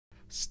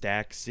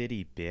Stack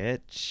City,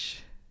 bitch.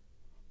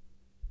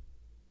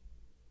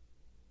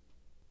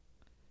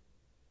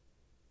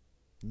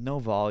 No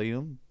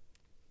volume,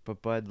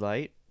 but Bud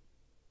Light.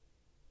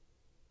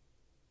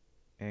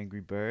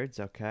 Angry Birds,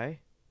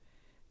 okay.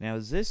 Now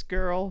is this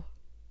girl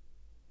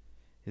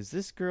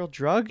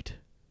drugged?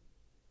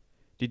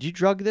 Did you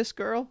drug this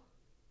girl?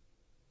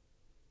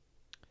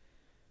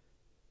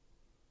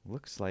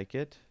 Looks like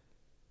it.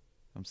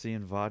 I'm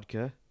seeing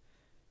vodka.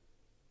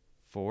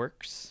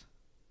 Forks.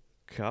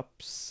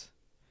 Cups.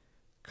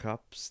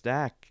 Cup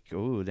stack.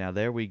 Ooh, now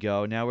there we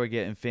go. Now we're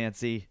getting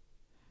fancy.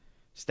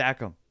 Stack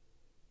them.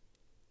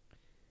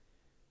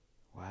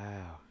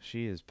 Wow,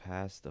 she is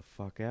passed the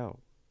fuck out.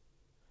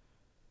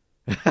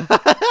 Look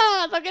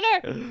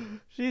at her.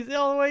 She's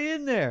all the way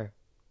in there.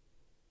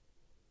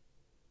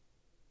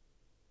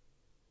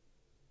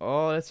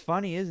 Oh, that's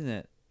funny, isn't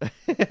it?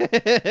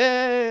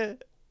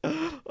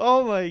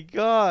 Oh my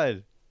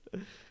god.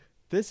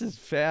 This is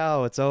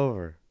foul. It's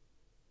over.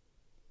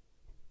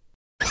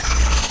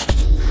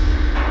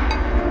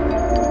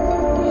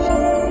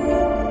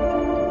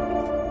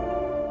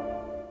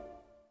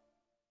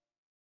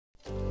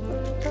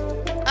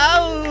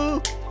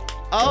 Oh!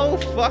 Oh,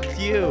 fuck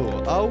you.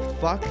 Oh,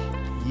 fuck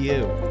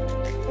you.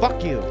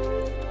 Fuck you.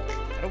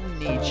 I don't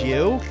need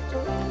you.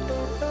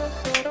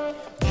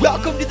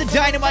 Welcome to the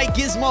Dynamite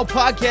Gizmo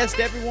podcast,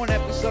 everyone.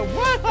 Episode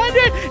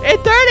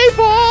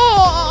 134.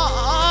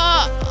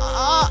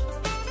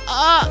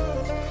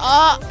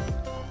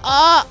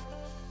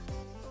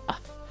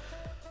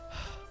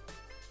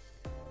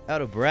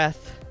 Out of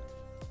breath.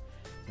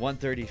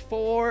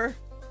 134.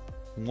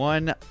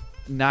 One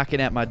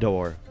knocking at my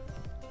door.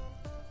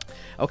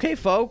 Okay,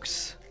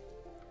 folks.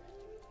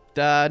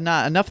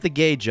 Not enough of the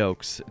gay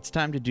jokes. It's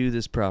time to do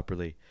this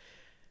properly.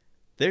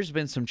 There's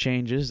been some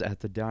changes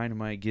at the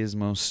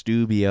DynamiteGizmo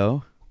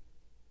studio.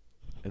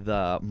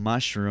 The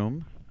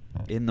mushroom.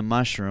 In the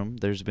mushroom,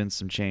 there's been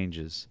some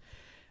changes.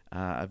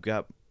 I've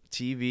got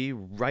TV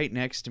right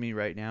next to me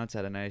right now. It's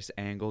at a nice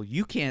angle.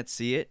 You can't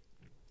see it,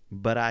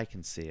 but I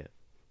can see it.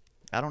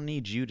 I don't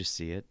need you to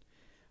see it,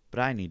 but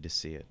I need to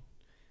see it.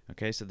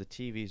 Okay, so the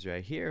TV's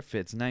right here.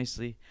 Fits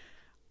nicely.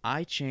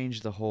 I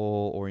changed the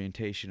whole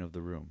orientation of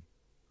the room.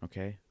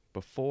 Okay?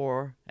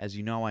 Before, as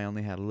you know, I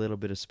only had a little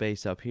bit of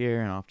space up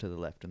here and off to the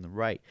left and the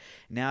right.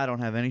 Now I don't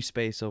have any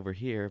space over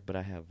here, but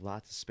I have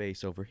lots of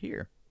space over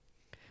here.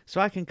 So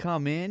I can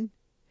come in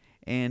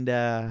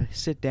and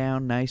sit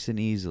down nice and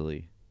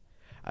easily.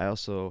 I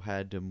also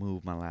had to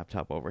move my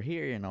laptop over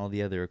here and all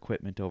the other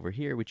equipment over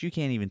here, which you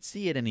can't even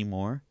see it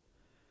anymore.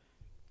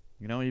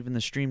 You know, even the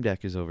Stream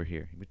Deck is over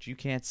here, which you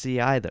can't see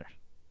either.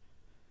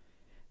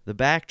 The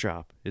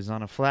backdrop is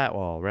on a flat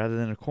wall rather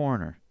than a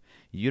corner.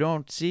 You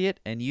don't see it,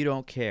 and you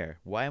don't care.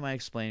 Why am I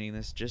explaining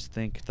this? Just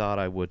thought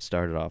I would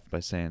start it off by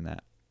saying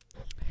that.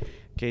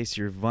 In case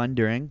you're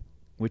wondering,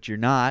 which you're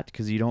not,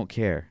 because you don't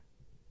care.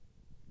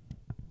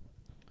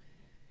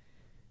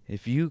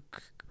 If you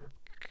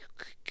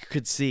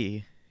could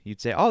see,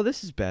 you'd say, oh,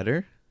 this is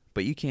better,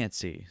 but you can't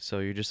see. So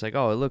you're just like,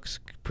 oh, it looks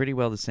pretty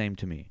well the same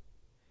to me.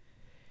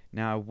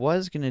 Now, I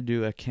was going to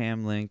do a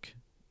cam link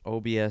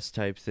OBS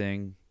type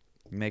thing,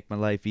 make my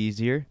life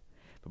easier,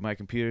 but my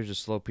computer's a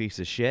slow piece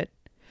of shit.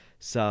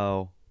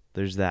 So,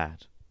 there's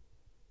that.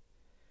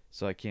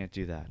 So, I can't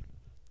do that.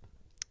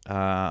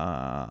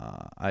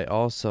 I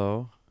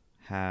also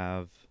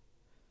have...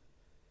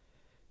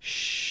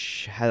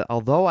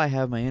 although I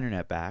have my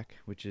internet back,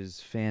 which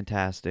is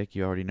fantastic,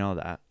 you already know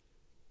that,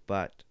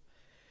 but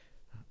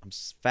I'm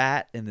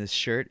fat and this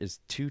shirt is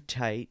too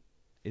tight.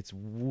 It's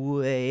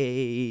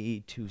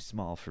way too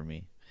small for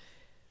me.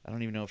 I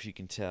don't even know if you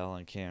can tell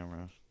on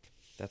camera.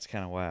 That's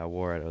kind of why I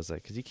wore it. I was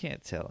like, because you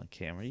can't tell on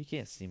camera. You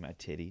can't see my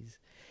titties.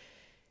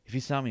 If you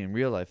saw me in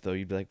real life, though,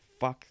 you'd be like,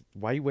 fuck,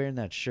 why are you wearing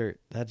that shirt?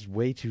 That's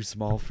way too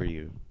small for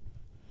you.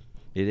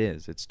 It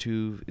is. It's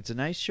a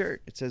nice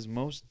shirt. It says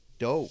most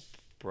dope,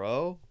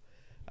 bro.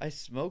 I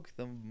smoke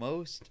the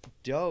most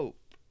dope.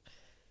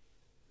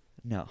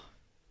 No.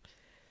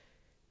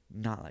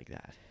 Not like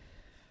that.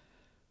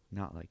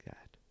 Not like that.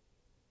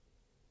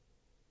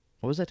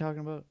 What was I talking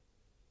about?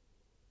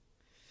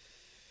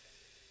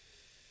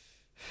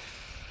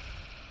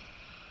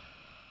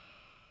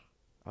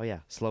 Oh, yeah.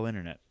 Slow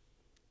internet.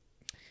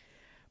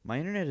 My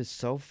internet is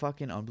so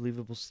fucking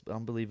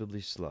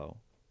unbelievably slow.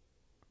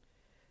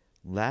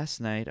 Last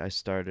night I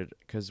started,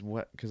 because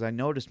I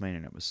noticed my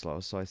internet was slow,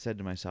 so I said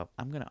to myself,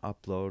 I'm going to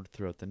upload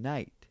throughout the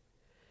night.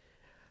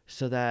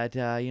 So that,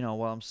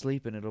 while I'm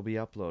sleeping, it'll be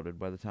uploaded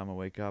by the time I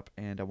wake up,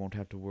 and I won't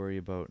have to worry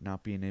about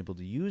not being able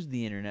to use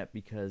the internet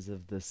because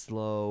of the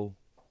slow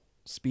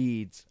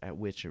speeds at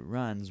which it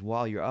runs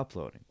while you're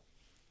uploading.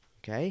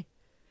 Okay?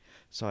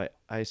 So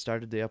I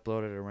started the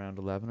upload at around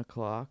 11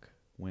 o'clock,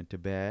 went to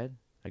bed.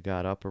 I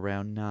got up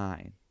around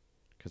 9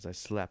 because I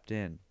slept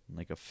in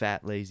like a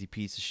fat, lazy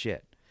piece of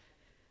shit.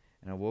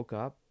 And I woke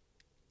up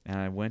and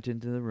I went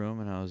into the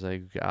room and I was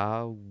like,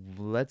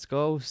 let's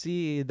go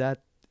see that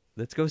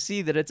it's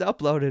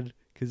uploaded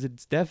because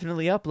it's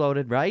definitely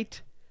uploaded,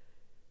 right?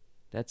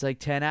 That's like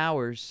 10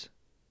 hours.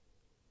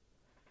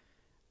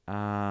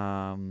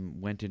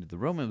 went into the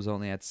room, it was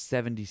only at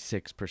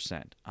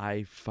 76%.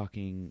 I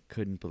fucking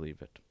couldn't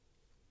believe it.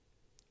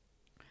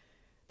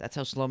 That's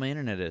how slow my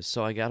internet is.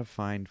 So I gotta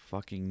find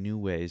fucking new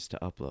ways to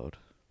upload.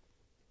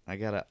 I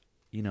gotta,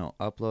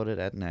 upload it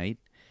at night.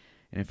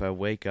 And if I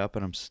wake up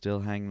and I'm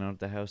still hanging out at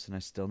the house and I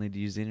still need to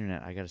use the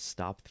internet, I gotta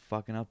stop the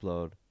fucking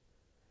upload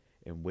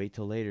and wait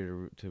till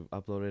later to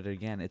upload it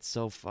again. It's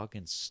so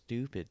fucking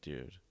stupid,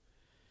 dude.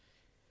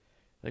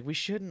 Like, we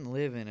shouldn't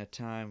live in a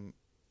time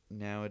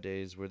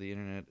nowadays where the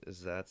internet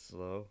is that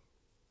slow.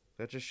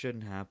 That just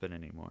shouldn't happen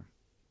anymore.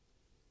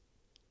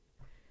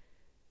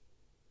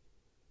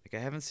 Like,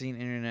 I haven't seen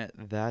internet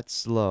that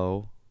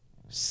slow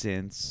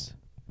since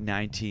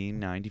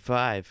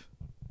 1995.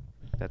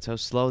 That's how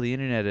slow the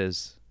internet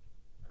is.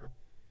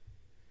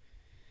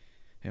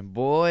 And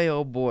boy,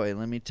 oh boy,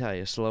 let me tell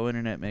you, slow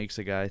internet makes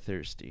a guy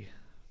thirsty.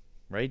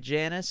 Right,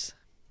 Janice?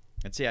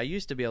 And see, I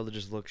used to be able to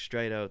just look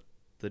straight out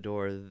the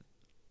door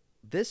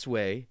this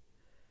way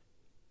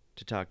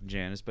to talk to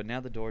Janice, but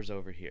now the door's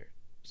over here.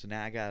 So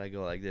now I gotta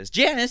go like this.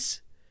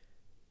 Janice!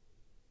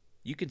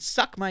 You can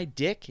suck my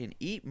dick and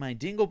eat my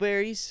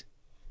dingleberries,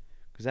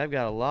 because I've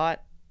got a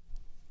lot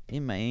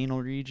in my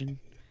anal region.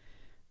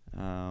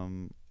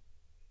 Nah,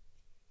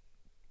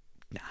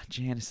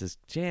 Janice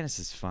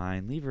is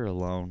fine. Leave her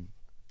alone.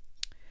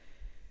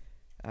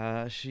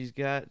 She's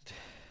got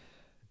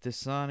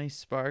Dasani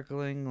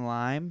sparkling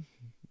lime.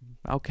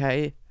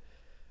 Okay,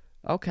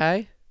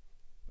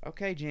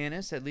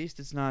 Janice. At least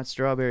it's not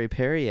strawberry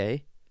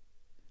Perrier.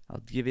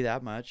 I'll give you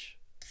that much.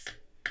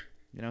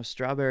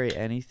 Strawberry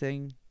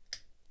anything.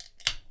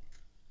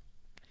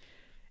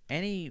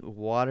 Any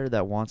water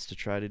that wants to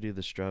try to do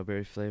the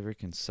strawberry flavor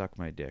can suck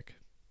my dick.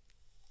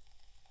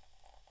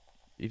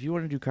 If you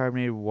want to do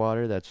carbonated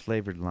water that's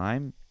flavored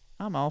lime,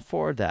 I'm all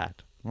for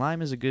that.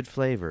 Lime is a good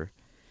flavor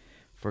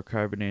for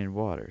carbonated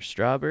water.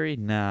 Strawberry?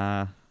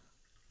 Nah.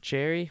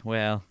 Cherry?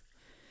 Well,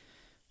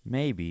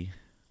 maybe.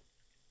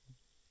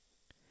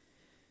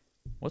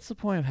 What's the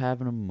point of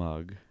having a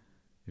mug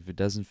if it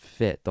doesn't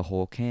fit the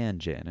whole can,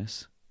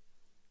 Janice?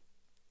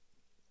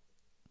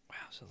 Wow,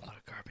 there's a lot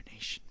of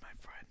carbonation, my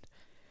friend.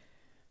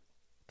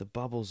 The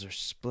bubbles are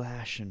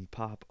splash and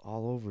pop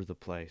all over the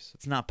place.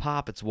 It's not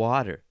pop, it's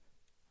water.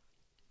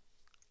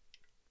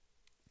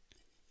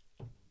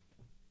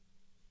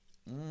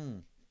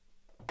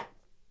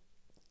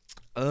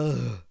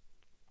 Ugh.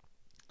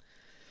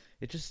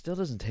 It just still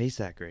doesn't taste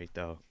that great,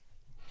 though.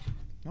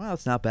 Well,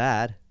 it's not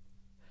bad.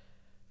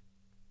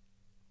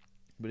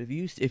 But if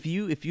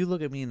you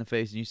look at me in the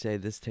face and you say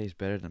this tastes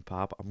better than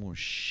pop, I'm gonna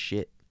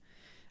shit.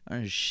 I'm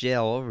gonna shit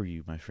all over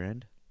you, my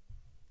friend.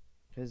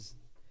 Because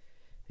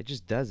it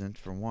just doesn't.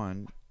 For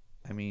one,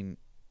 I mean,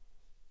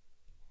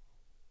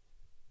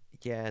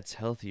 yeah, it's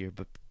healthier,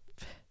 but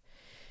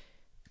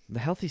the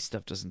healthy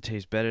stuff doesn't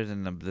taste better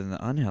than the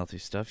unhealthy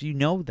stuff. You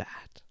know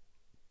that.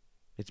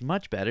 It's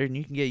much better, and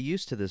you can get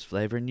used to this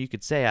flavor, and you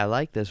could say, I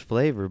like this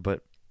flavor,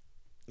 but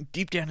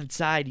deep down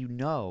inside, you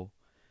know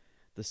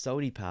the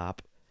sody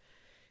pop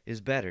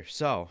is better.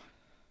 So,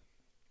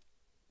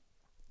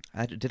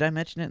 did I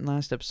mention it in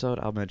last episode?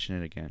 I'll mention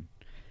it again.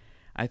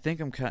 I think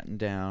I'm cutting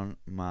down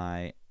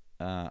my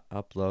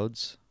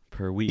uploads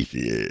per week.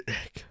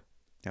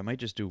 I might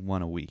just do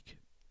one a week.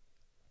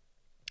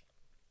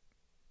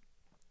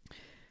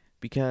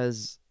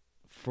 Because,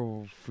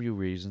 for a few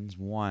reasons.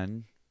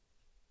 One,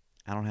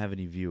 I don't have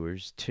any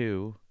viewers.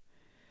 Two,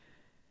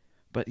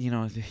 but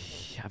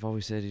I've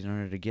always said in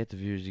order to get the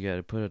views, you got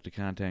to put up the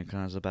content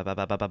constantly.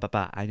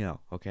 I know,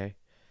 okay?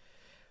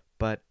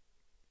 But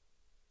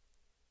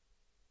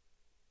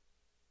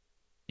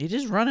you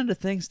just run into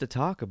things to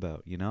talk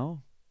about,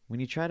 When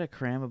you try to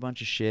cram a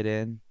bunch of shit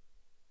in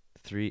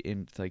 3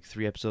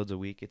 episodes a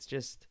week, it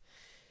just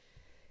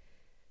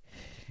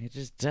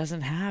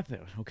doesn't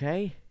happen,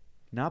 okay?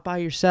 Not by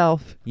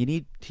yourself. You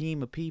need a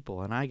team of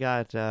people, and I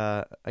got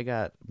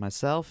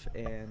myself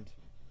and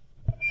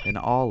an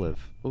Olive.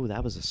 Oh,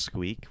 that was a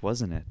squeak,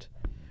 wasn't it?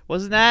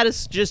 Wasn't that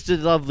just a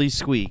lovely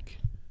squeak?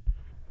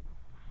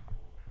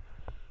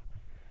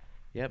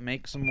 Yeah,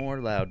 make some more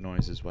loud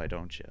noises, why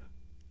don't you?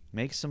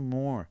 Make some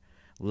more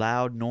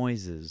loud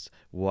noises,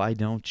 why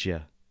don't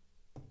you?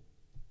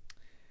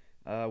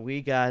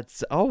 We got...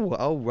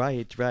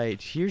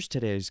 right. Here's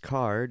today's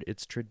card.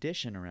 It's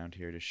tradition around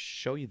here to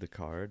show you the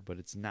card, but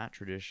it's not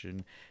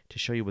tradition to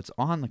show you what's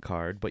on the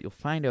card, but you'll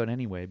find out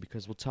anyway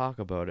because we'll talk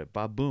about it.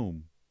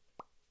 Ba-boom.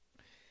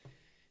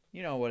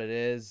 You know what it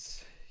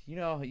is. You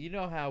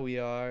know how we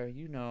are.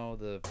 You know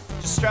the...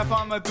 Just strap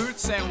on my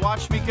boots and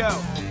watch me go.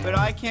 But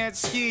I can't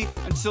ski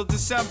until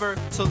December.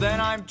 Till then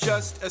I'm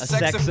just a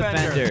sex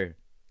offender.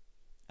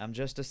 I'm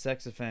just a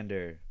sex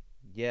offender.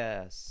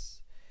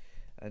 Yes.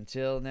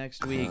 Until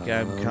next week,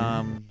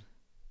 I'm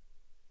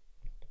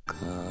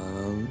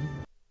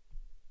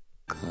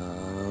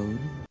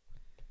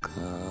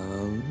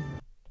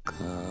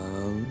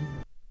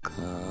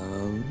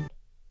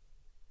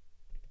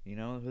You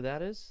know who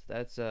that is?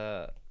 That's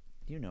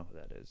you know who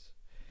that is.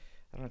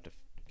 I don't have to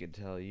fucking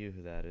tell you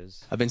who that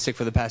is. I've been sick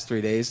for the past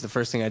 3 days. The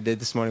first thing I did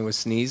this morning was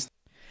sneeze.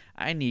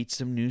 I need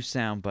some new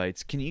sound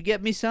bites. Can you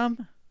get me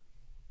some?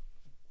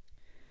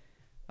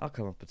 I'll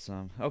come up with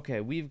some.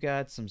 Okay, we've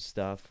got some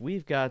stuff.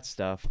 We've got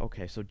stuff.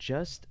 Okay, so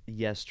just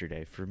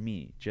yesterday, for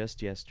me,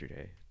 just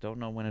yesterday, don't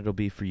know when it'll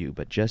be for you,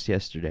 but just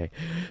yesterday,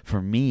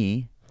 for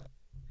me,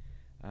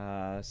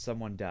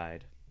 someone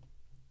died.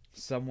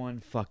 Someone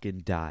fucking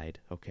died,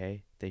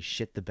 okay? They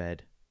shit the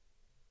bed.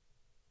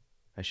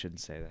 I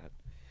shouldn't say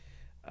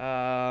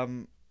that.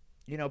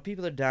 You know,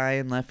 people are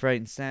dying left,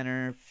 right, and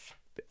center.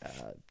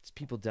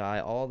 People die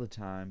all the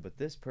time, but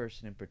this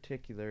person in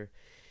particular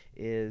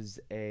is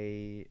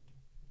a...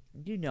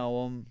 You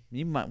know him.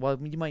 You might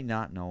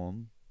not know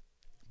him,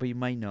 but you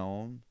might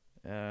know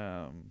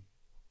him.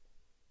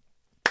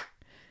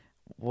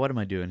 What am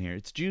I doing here?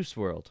 It's Juice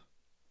World,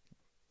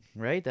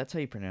 right? That's how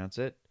you pronounce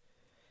it.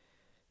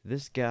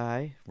 This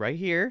guy right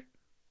here.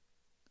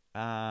 He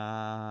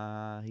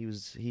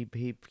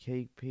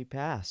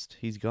passed.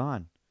 He's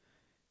gone.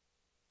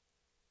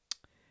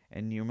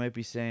 And you might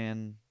be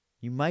saying,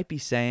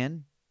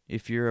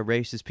 if you're a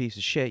racist piece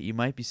of shit, you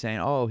might be saying,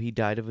 oh, he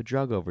died of a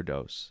drug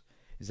overdose.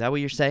 Is that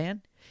what you're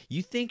saying?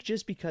 You think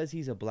just because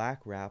he's a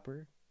black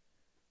rapper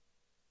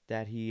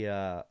that he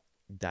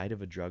died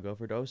of a drug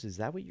overdose? Is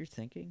that what you're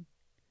thinking?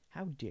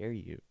 How dare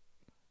you?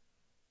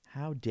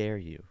 How dare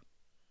you?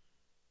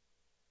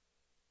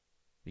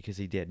 Because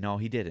he did. No,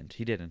 he didn't.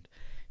 He didn't.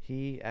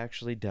 He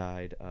actually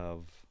died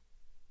of...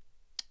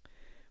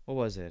 What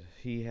was it?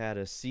 He had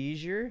a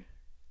seizure.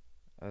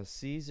 A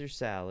Caesar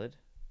salad.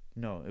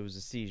 No, it was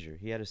a seizure.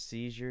 He had a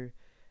seizure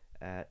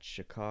at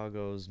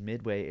Chicago's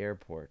Midway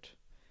Airport.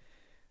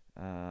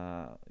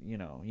 You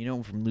know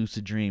him from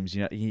Lucid Dreams.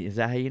 You know, is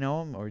that how you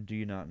know him, or do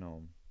you not know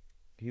him?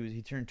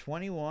 He turned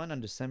 21 on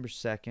December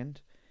 2nd.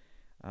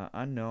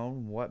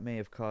 Unknown what may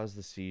have caused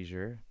the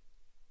seizure.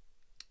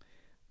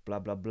 Blah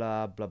blah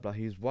blah blah blah.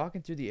 He was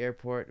walking through the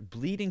airport,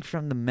 bleeding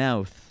from the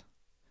mouth.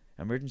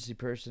 Emergency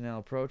personnel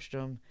approached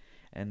him,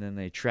 and then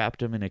they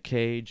trapped him in a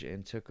cage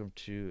and took him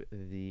to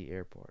the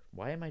airport.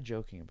 Why am I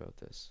joking about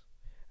this?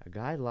 A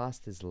guy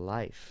lost his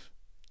life.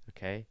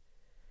 Okay.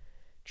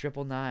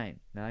 999,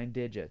 9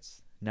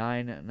 digits,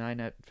 9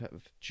 at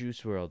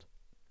Juice World.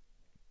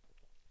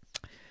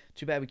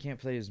 Too bad we can't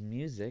play his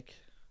music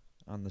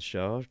on the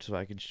show, so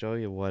I can show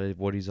you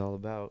what he's all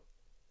about.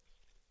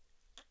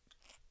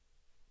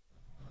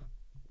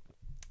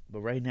 But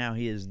right now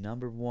he is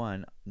number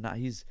one.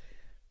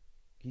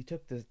 He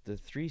took the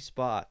 3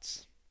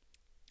 spots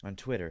on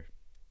Twitter,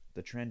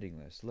 the trending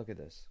list. Look at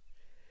this.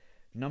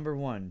 Number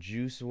 1,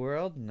 Juice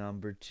World.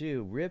 Number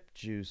 2, Rip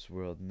Juice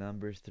World.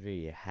 Number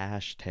 3,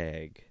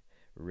 hashtag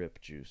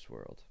Rip Juice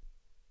World.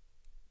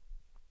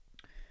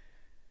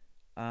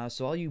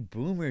 So all you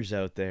boomers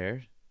out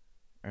there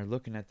are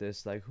looking at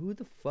this like, who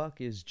the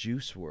fuck is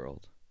Juice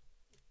World?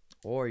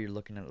 Or you're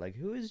looking at it like,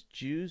 who is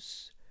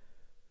Juice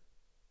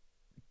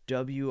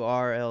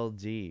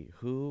WRLD?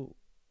 Who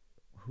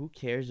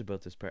cares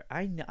about this part?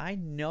 I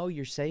know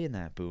you're saying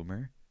that,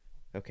 boomer.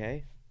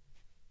 Okay?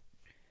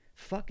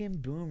 Fucking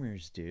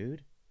boomers,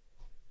 dude.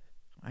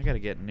 I gotta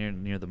get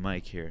near the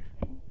mic here.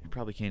 You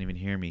probably can't even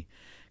hear me.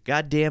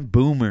 Goddamn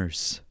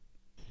boomers.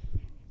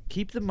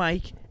 Keep the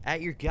mic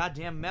at your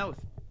goddamn mouth,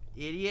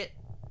 idiot.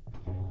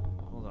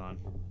 Hold on.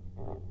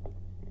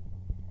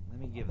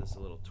 Let me give this a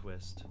little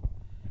twist.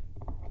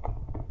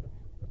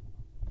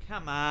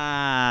 Come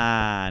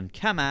on,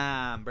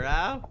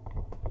 bro.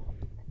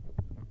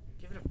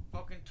 Give it a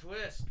fucking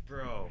twist,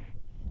 bro.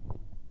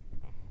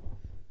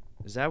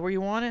 Is that where you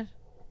want it?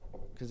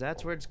 Because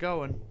that's where it's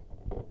going.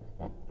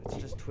 It's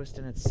just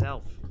twisting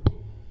itself.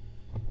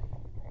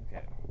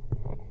 Okay.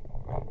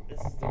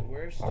 This is the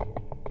worst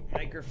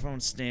microphone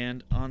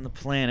stand on the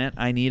planet.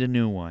 I need a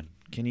new one.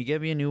 Can you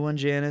get me a new one,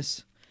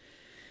 Janice?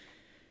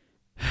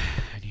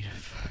 I need a...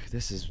 Fuck.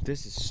 This is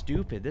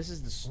stupid. This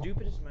is the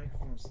stupidest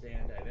microphone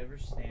stand I've ever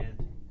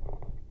stand.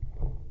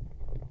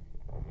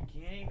 You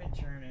can't even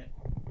turn it.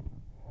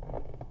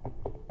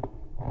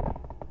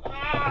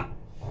 Ah!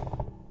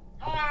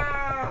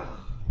 Ah!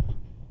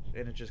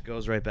 And it just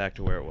goes right back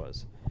to where it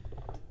was.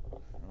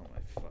 Oh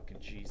my fucking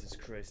Jesus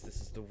Christ, this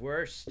is the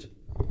worst.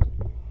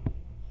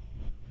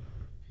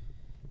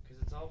 Because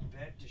it's all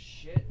bent to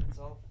shit, it's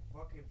all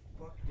fucking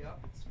fucked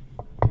up, it's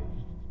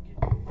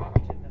getting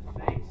fucked in the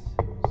face.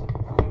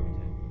 Someone fucked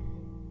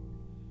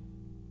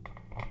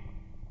it.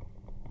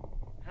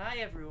 Hi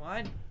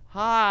everyone.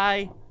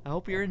 Hi. I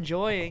hope you're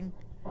enjoying.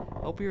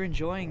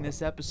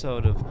 This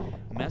episode of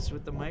Mess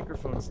with the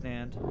Microphone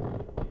Stand.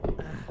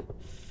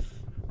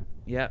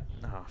 Yep.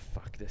 Oh,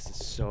 fuck. This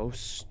is so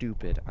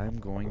stupid. I'm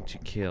going to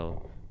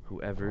kill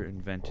whoever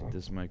invented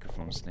this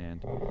microphone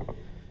stand.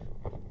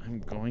 I'm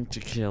going to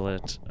kill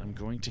it. I'm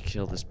going to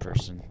kill this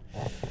person.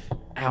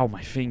 Ow,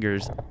 my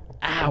fingers.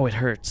 Ow, it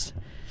hurts.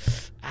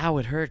 Ow,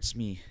 it hurts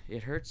me.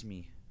 It hurts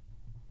me.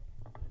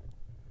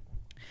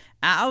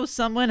 Ow,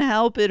 someone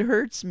help. It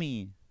hurts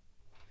me.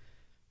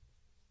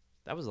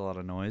 That was a lot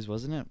of noise,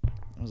 wasn't it?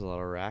 That was a lot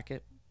of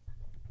racket.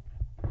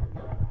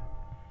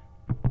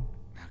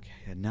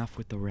 Enough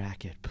with the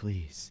racket,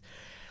 please.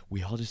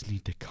 We all just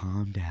need to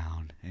calm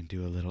down and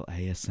do a little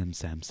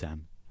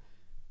ASM.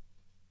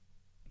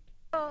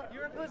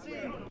 You're a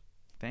pussy.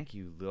 Thank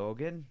you,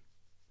 Logan.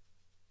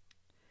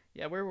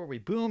 Yeah, where were we?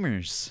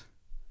 Boomers.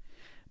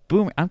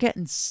 Boomer. I'm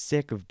getting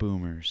sick of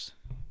boomers.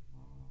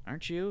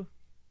 Aren't you?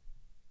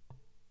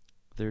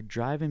 They're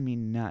driving me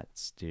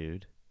nuts,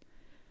 dude.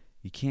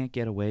 You can't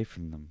get away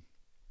from them.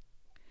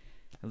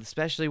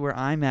 Especially where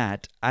I'm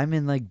at. I'm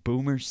in like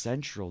boomer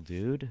central,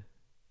 dude.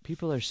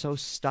 People are so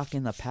stuck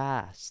in the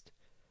past.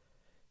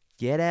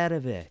 Get out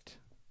of it.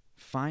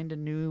 Find a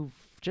new...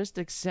 Just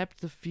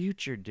accept the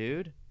future,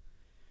 dude.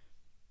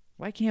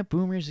 Why can't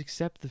boomers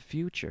accept the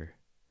future?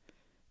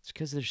 It's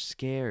because they're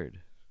scared.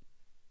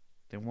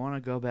 They want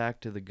to go back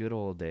to the good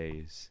old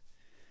days.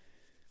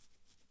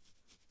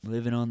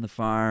 Living on the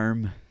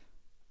farm.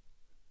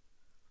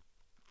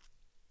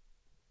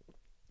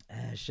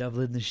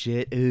 Shoveling the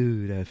shit.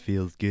 Ooh, that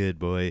feels good,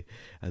 boy.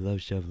 I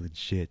love shoveling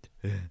shit.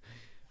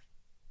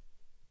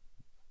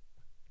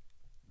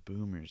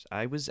 Boomers.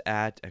 I was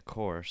at a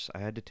course. I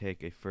had to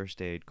take a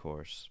first aid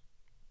course.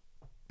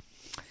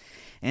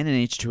 And an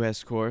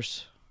H2S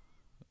course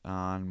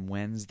on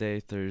Wednesday,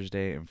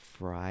 Thursday, and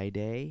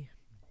Friday.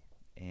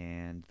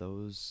 And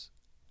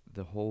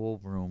the whole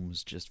room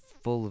was just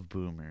full of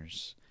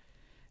boomers.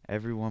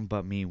 Everyone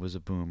but me was a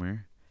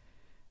boomer.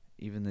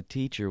 Even the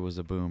teacher was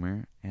a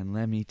boomer. And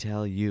let me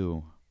tell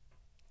you,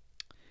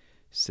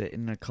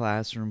 sitting in a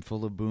classroom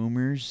full of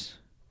boomers,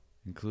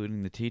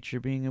 including the teacher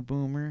being a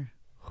boomer,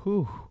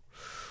 whew,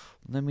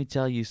 let me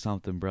tell you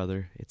something,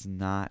 brother. It's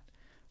not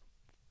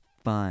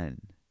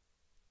fun.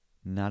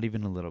 Not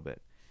even a little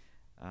bit.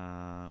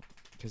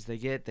 Because they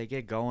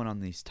get going on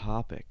these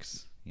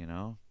topics, you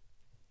know?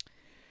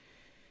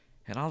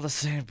 And all the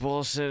same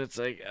bullshit. It's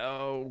like,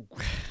 oh,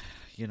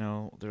 you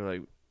know, they're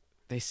like,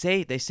 they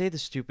say the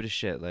stupidest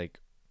shit. Like,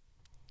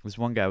 this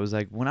one guy was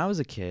like, when I was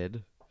a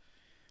kid,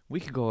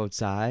 we could go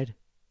outside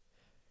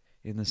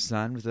in the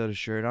sun without a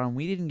shirt on.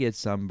 We didn't get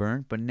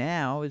sunburned, but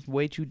now it's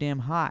way too damn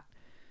hot.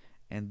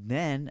 And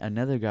then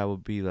another guy will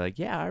be like,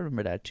 yeah, I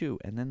remember that too.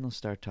 And then they'll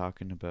start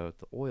talking about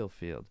the oil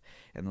field.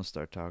 And they'll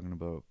start talking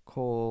about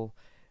coal.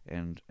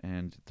 And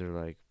they're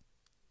like,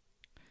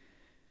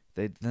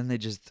 they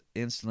just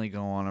instantly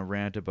go on a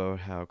rant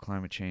about how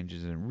climate change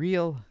isn't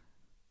real.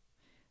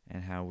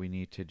 And how we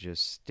need to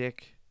just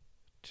stick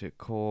to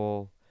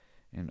coal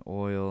and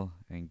oil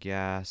and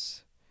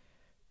gas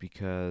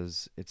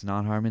because it's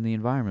not harming the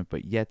environment.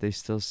 But yet they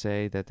still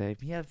say that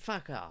yeah,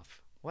 fuck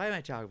off. Why am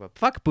I talking about?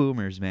 Fuck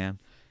boomers, man.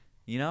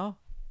 You know?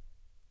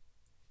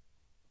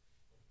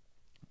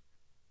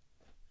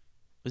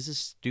 This is a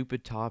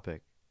stupid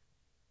topic.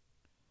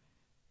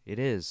 It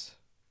is.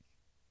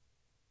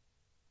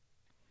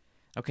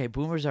 Okay,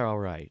 boomers are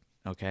alright.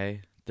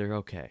 Okay? They're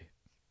okay.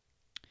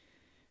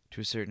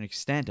 To a certain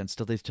extent,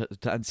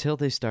 until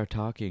they start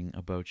talking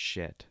about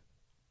shit.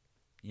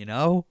 You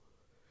know?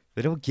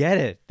 They don't get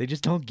it. They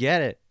just don't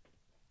get it.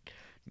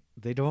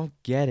 They don't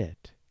get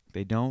it.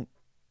 They don't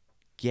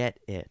get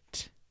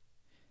it.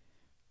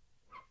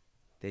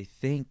 They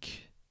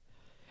think,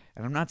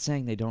 and I'm not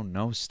saying they don't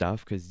know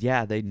stuff, because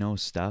yeah, they know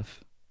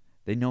stuff.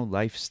 They know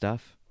life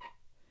stuff.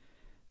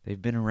 They've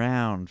been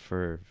around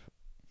for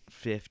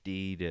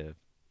 50 to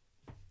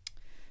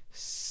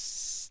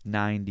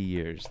 90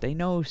 years. They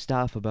know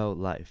stuff about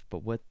life,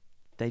 but what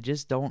they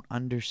just don't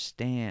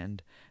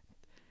understand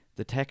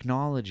the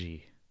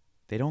technology.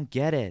 They don't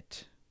get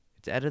it.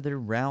 It's out of their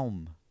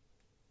realm.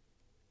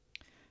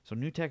 So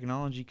new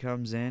technology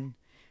comes in,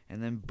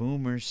 and then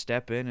boomers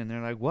step in, and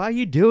they're like, why are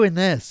you doing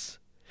this?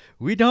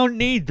 We don't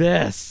need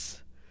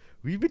this.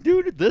 We've been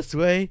doing it this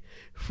way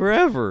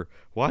forever.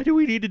 Why do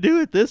we need to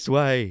do it this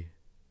way?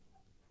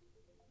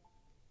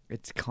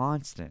 It's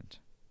constant.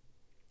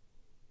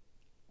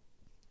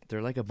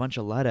 They're like a bunch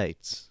of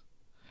Luddites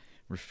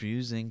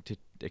refusing to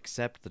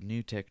accept the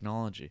new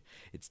technology.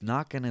 It's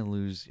not going to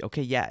lose.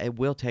 Okay, yeah, it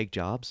will take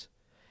jobs.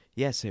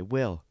 Yes, it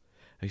will.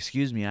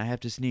 Excuse me, I have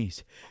to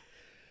sneeze.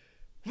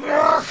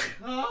 Oh.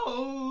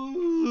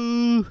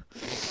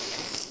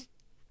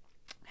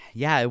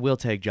 Yeah, it will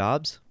take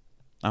jobs.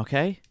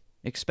 Okay?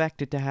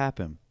 Expect it to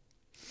happen.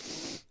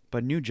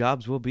 But new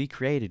jobs will be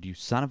created, you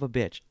son of a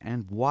bitch.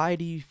 And why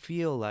do you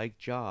feel like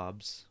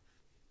jobs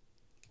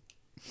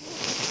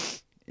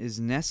is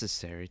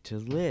necessary to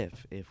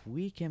live? If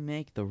we can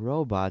make the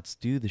robots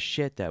do the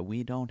shit that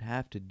we don't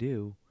have to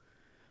do,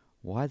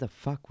 why the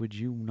fuck would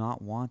you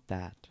not want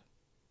that?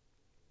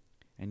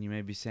 And you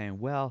may be saying,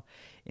 well,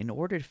 in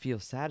order to feel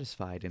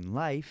satisfied in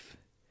life,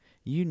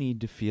 you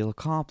need to feel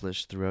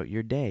accomplished throughout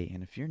your day.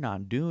 And if you're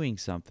not doing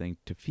something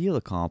to feel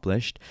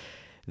accomplished,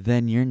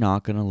 then you're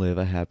not going to live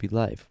a happy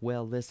life.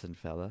 Well, listen,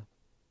 fella.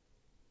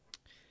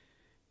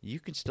 You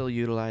can still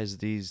utilize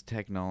these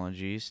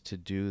technologies to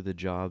do the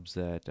jobs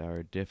that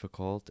are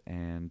difficult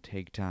and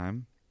take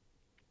time.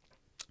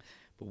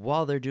 But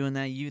while they're doing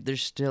that,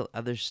 there's still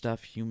other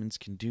stuff humans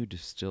can do to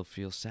still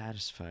feel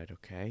satisfied,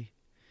 okay?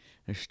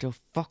 There's still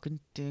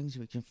fucking things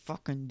we can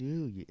fucking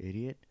do, you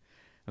idiot.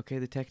 Okay,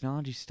 the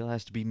technology still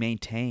has to be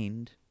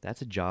maintained.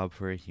 That's a job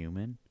for a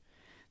human.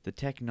 The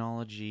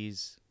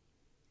technologies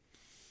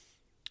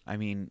I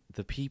mean,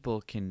 the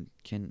people can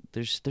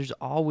there's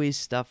always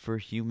stuff for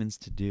humans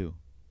to do.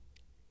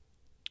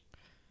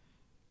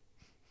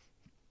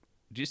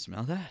 Do you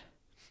smell that?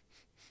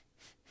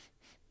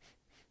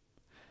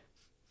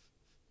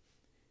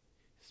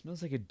 It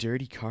smells like a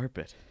dirty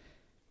carpet.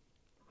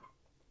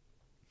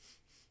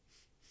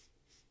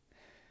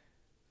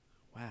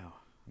 Wow,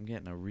 I'm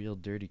getting a real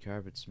dirty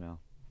carpet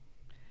smell.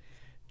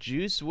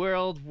 Juice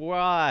World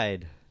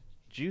wide.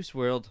 Juice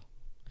World.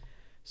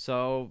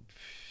 So,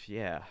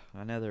 yeah,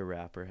 another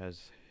rapper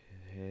has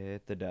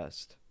hit the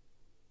dust.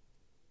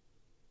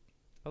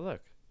 Oh,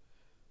 look.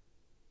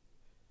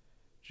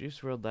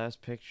 Juice World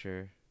last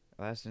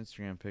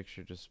Instagram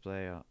picture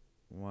display on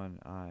one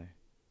eye.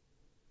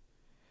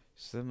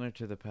 Similar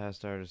to the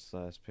past artist's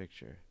last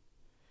picture.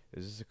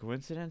 Is this a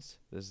coincidence?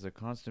 This is a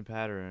constant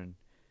pattern.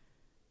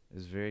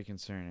 Is very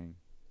concerning.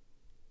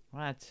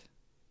 What?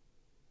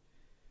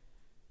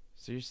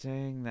 So you're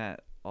saying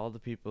that all the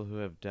people who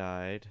have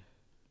died,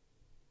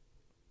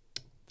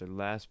 their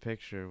last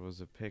picture was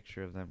a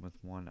picture of them with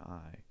one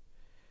eye.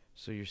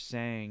 So you're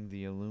saying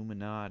the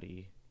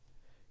Illuminati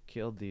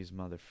killed these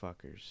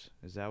motherfuckers.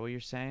 Is that what you're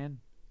saying?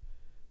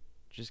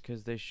 Just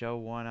because they show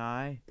one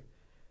eye?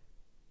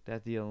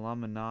 That the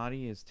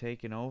Illuminati is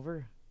taking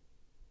over?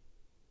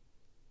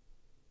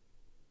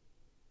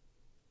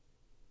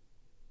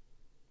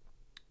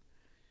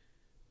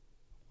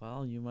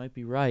 Well, you might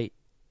be right.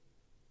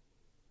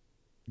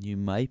 You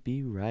might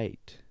be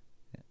right.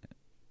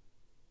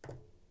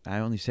 I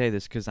only say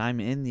this because I'm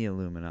in the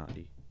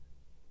Illuminati.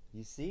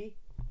 You see?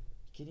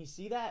 Can you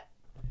see that?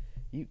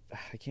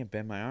 I can't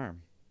bend my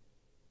arm.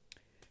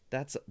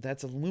 That's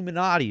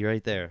Illuminati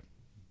right there.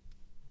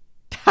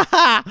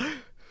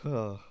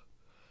 Oh,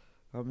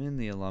 I'm in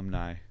the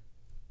alumni.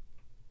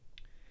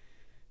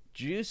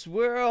 Juice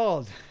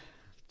World.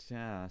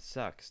 Yeah,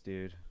 sucks,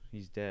 dude.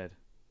 He's dead.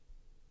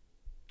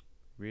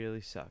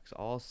 Really sucks.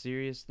 All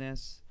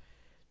seriousness,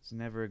 it's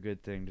never a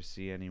good thing to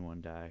see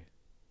anyone die.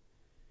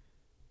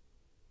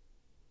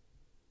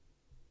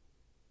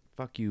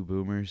 Fuck you,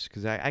 boomers.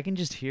 Because I can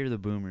just hear the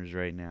boomers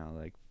right now,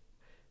 like,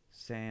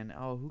 saying,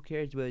 oh, who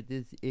cares about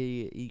this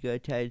idiot? He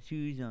got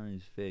tattoos on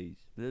his face.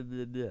 Blah,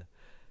 blah, blah.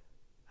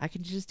 I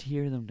can just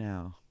hear them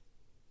now.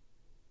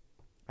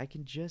 I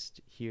can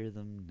just hear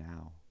them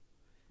now.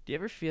 Do you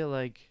ever feel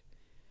like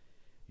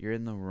you're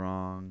in the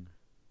wrong?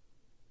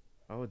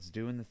 Oh, it's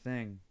doing the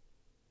thing.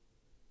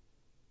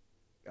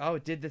 Oh,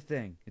 it did the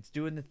thing. It's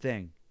doing the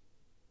thing.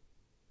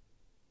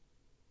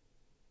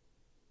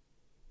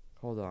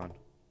 Hold on.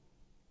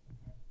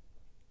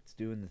 It's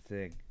doing the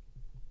thing.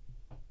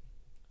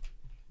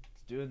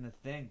 It's doing the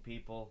thing,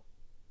 people.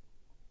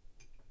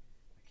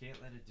 I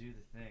can't let it do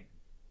the thing.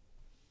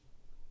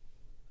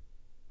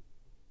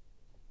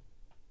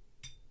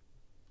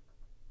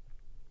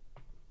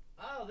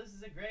 Oh, this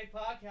is a great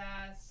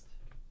podcast.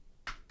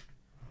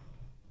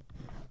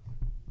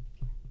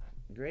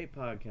 Great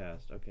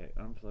podcast. Okay,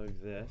 unplug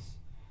this.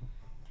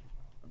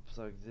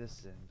 Unplug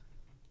this in.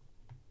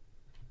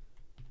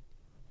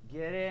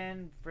 Get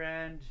in,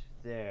 friend.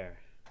 There.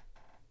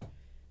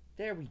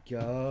 There we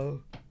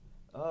go.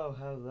 Oh,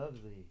 how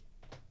lovely.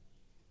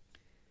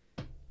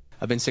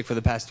 I've been sick for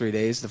the past 3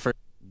 days.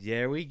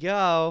 There we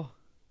go.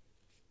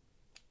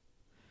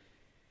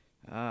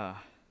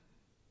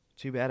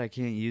 Too bad I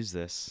can't use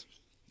this.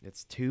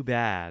 It's too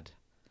bad.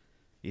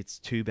 It's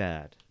too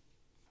bad.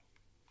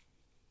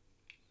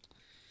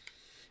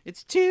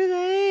 It's too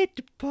late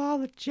to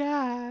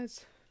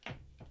apologize.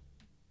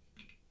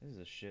 This is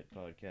a shit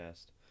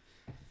podcast.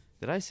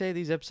 Did I say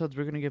these episodes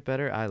were going to get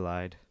better? I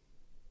lied.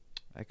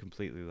 I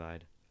completely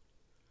lied.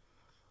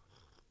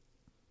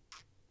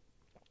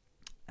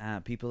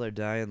 People are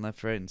dying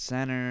left, right, and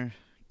center.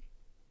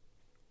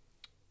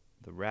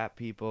 The rap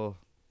people.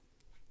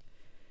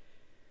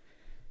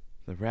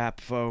 The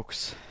rap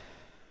folks.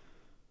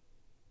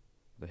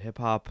 The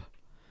hip-hop.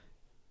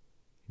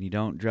 You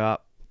don't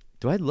drop.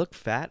 Do I look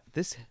fat?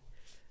 This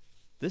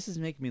is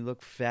making me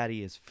look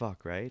fatty as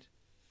fuck, right?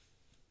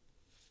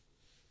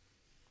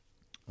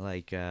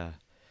 Like, ooh,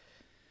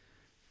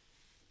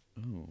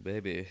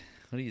 baby,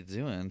 what are you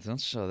doing?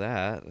 Don't show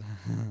that.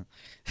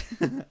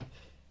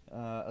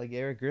 Like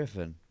Eric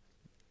Griffin.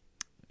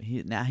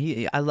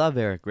 I love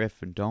Eric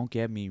Griffin. Don't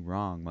get me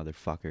wrong,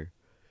 motherfucker.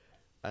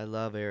 I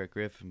love Eric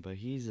Griffin, but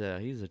he's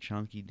a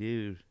chunky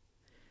dude.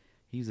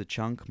 He's a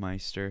chunk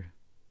meister.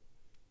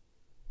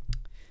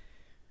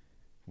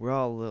 We're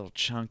all a little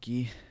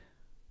chunky.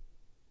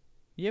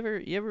 You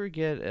ever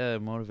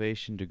get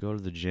motivation to go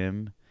to the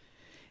gym,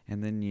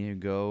 and then you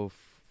go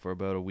for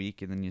about a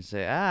week, and then you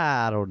say,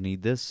 I don't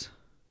need this,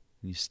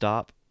 and you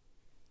stop?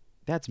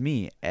 That's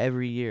me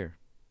every year.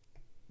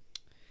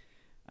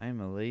 I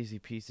am a lazy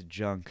piece of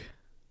junk.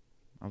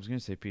 I was going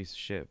to say piece of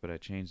shit, but I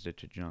changed it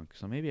to junk.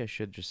 So maybe I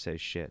should just say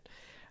shit.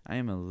 I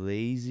am a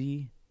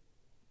lazy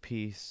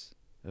piece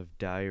of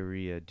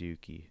diarrhea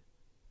dookie.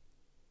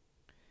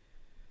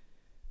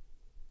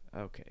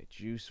 Okay,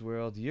 Juice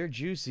World. You're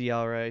juicy,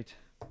 alright.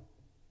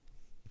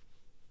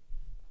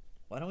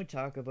 Why don't we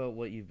talk about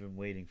what you've been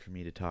waiting for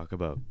me to talk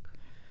about?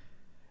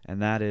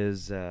 and that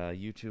is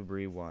YouTube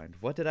Rewind.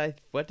 How did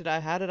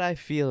I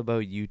feel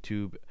about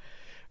YouTube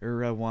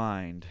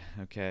Rewind?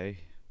 Okay.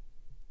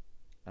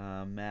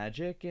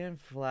 Magic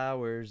and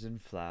flowers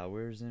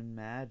and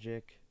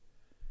magic.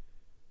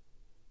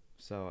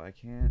 So I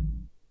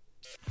can't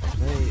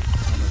play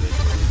some of it.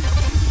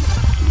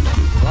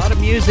 There's a lot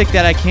of music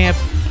that I can't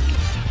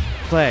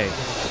play.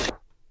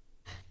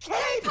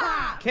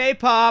 K-pop!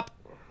 K-pop!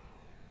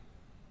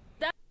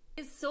 That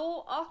is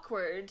so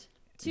awkward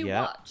to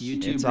Yep. watch.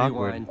 YouTube It's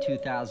Rewind awkward.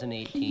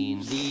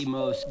 2018, the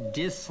most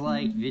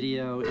disliked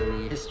video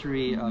in the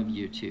history of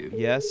YouTube.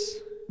 Yes.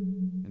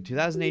 In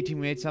 2018,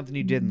 we made something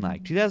you didn't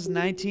like.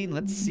 2019,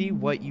 let's see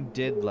what you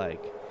did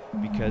like.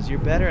 Because you're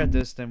better at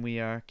this than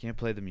we are. Can't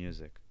play the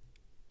music.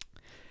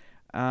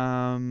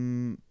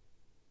 Okay.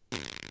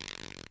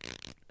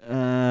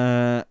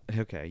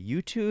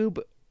 YouTube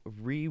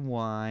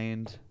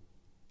Rewind.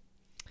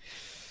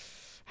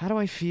 How do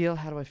I feel?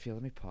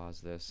 Let me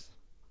pause this.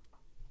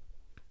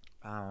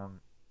 Man.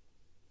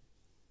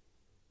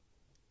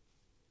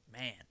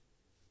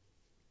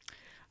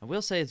 I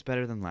will say it's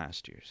better than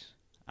last year's.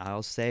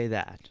 I'll say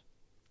that.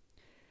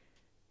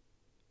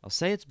 I'll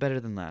say it's better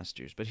than last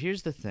year's. But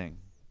here's the thing.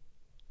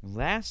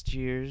 Last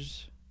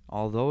year's,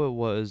 although it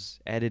was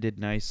edited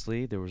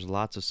nicely, there was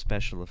lots of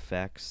special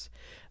effects.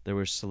 There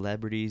were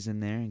celebrities in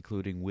there,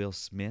 including Will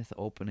Smith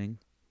opening.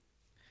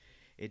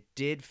 It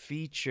did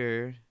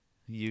feature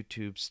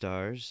YouTube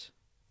stars.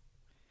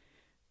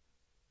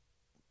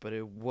 But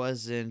it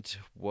wasn't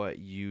what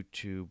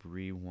YouTube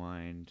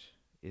Rewind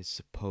is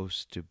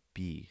supposed to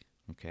be,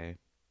 okay?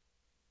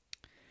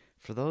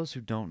 For those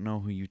who don't know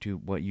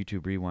what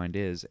YouTube Rewind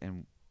is,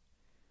 and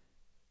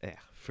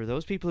for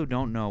those people who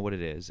don't know what it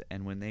is,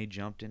 and when they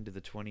jumped into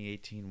the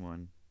 2018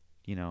 one,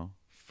 you know,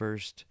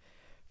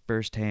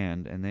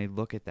 firsthand, and they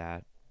look at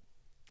that,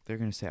 they're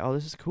going to say, oh,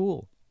 this is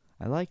cool.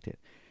 I liked it.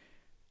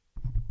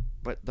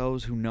 But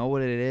those who know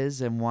what it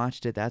is and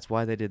watched it, that's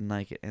why they didn't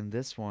like it. And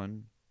this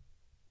one,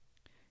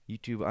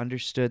 YouTube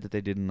understood that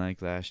they didn't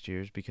like last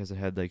year's because it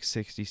had like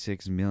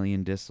 66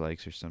 million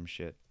dislikes or some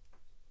shit.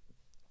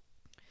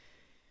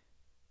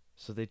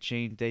 So they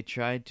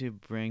tried to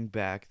bring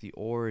back the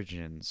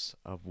origins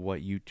of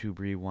what YouTube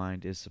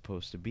Rewind is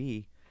supposed to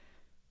be.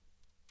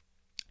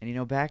 And you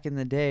know, back in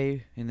the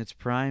day, in its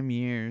prime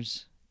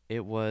years,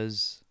 it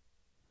was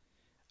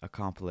a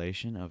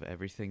compilation of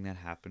everything that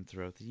happened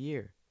throughout the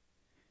year.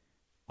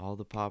 All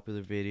the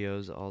popular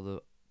videos, all the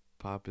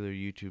popular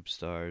YouTube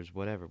stars,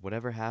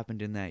 whatever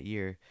happened in that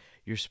year,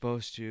 you're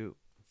supposed to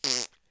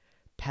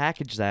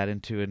package that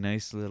into a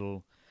nice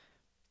little,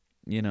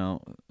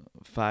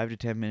 5 to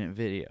 10 minute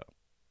video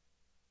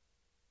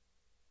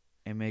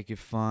and make it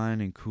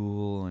fun and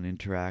cool and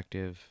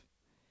interactive.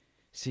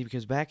 See,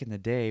 because back in the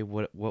day,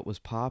 what was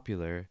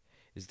popular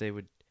is they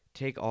would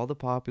take all the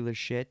popular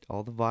shit,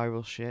 all the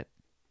viral shit,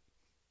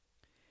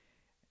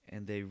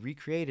 and they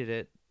recreated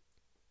it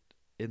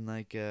in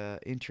like a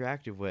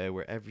interactive way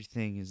where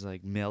everything is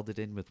like melded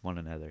in with one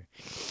another.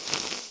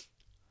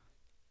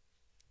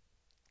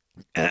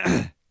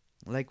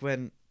 Like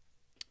when,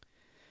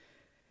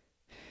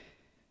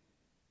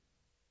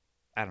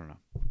 I don't know.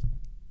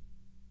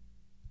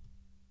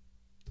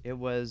 It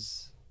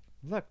was,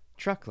 look,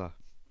 Truckla.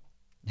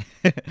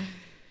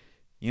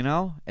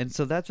 And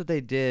so that's what they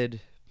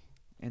did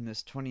in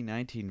this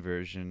 2019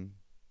 version.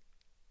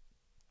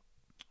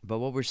 But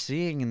what we're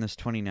seeing in this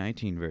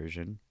 2019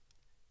 version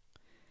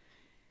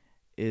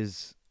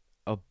is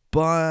a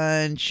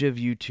bunch of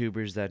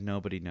YouTubers that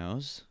nobody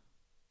knows,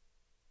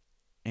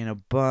 and a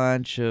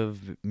bunch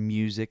of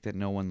music that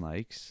no one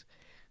likes,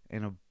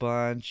 and a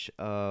bunch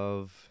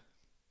of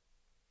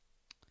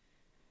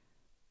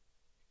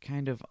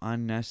kind of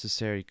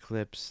unnecessary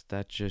clips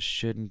that just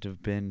shouldn't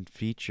have been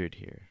featured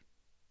here.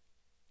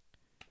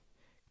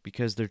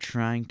 Because they're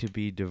trying to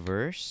be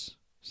diverse,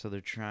 so they're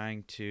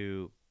trying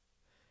to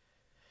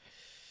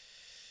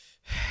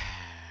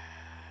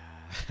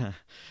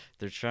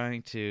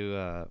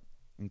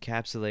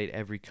encapsulate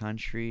every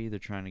country. They're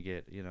trying to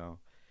get,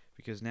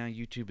 because now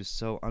YouTube is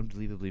so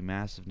unbelievably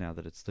massive now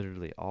that it's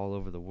literally all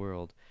over the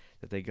world,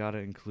 that they gotta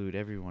include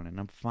everyone, and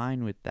I'm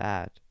fine with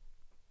that.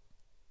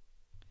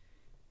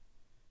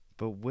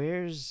 But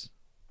where's,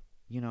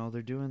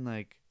 they're doing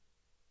like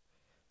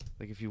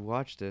if you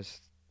watch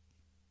this,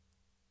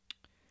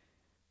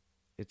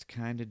 it's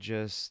kind of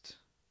just,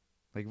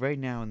 like right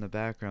now in the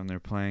background they're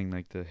playing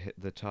like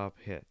the top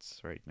hits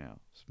right now.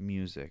 It's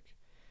music.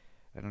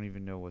 I don't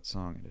even know what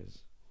song it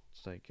is.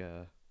 It's like,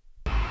 oh,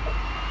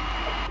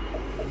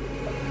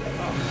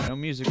 no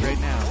music right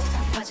now.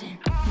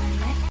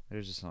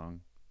 There's a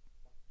song.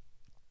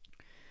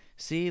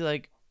 See,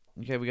 like,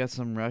 okay, we got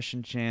some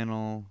Russian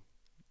channel.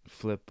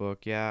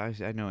 Flipbook, yeah,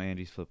 I know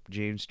Andy's flip.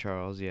 James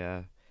Charles,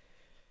 yeah.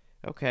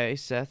 Okay,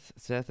 Seth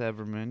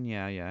Everman,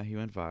 yeah, he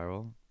went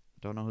viral.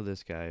 Don't know who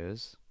this guy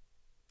is.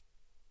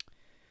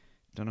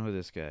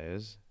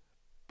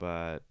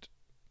 But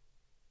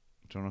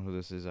don't know who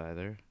this is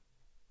either.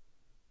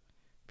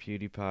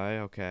 PewDiePie,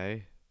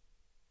 okay.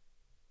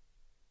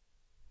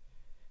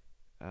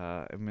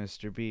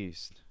 Mr.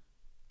 Beast.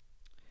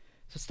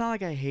 So it's not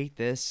like I hate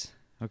this,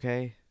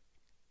 okay?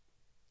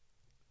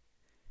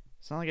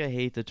 It's not like I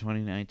hate the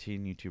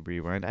 2019 YouTube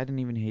Rewind. I didn't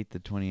even hate the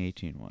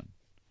 2018 one.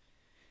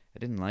 I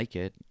didn't like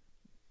it.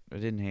 I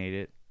didn't hate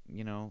it.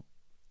 You know,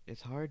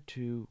 it's hard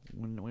to...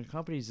 When a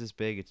company's this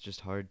big, it's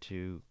just hard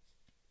to...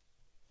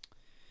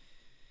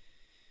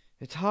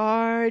 It's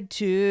hard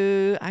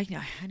to... I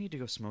need to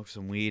go smoke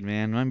some weed,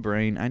 man. My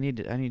brain... I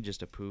need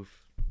just a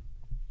poof.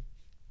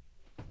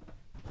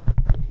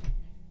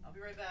 I'll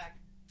be right back.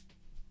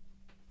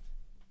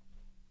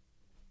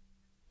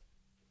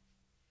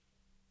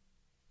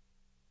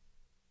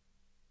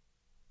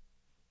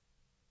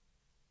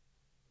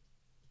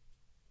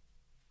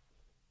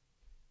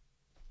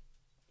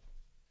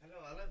 Hello,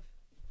 Olive.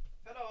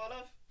 Hello,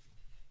 Olive.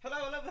 Hello,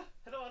 Olive.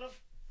 Hello, Olive.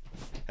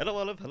 Hello,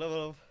 Olive.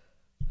 Hello, Olive.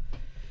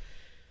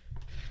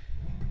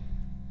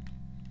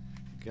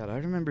 God, I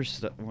remember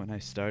when I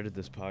started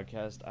this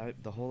podcast,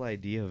 the whole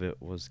idea of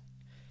it was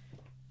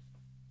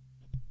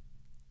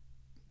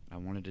I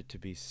wanted it to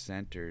be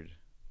centered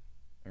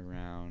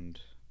around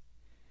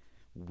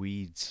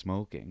weed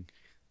smoking.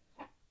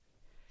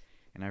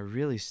 And I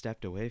really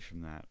stepped away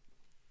from that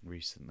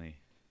recently.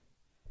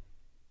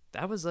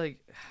 That was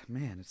like,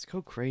 man, it's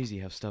so crazy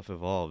how stuff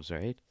evolves,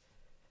 right?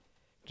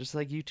 Just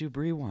like YouTube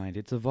Rewind,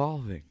 it's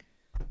evolving.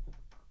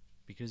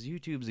 Because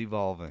YouTube's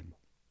evolving.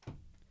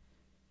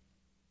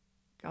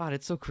 God,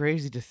 it's so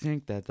crazy to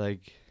think that,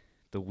 like,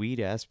 the weed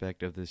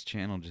aspect of this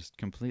channel just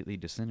completely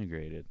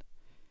disintegrated.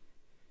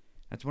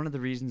 That's one of the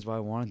reasons why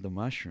I wanted the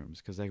mushrooms,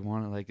 because I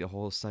wanted, like, the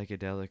whole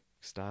psychedelic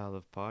style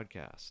of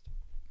podcast.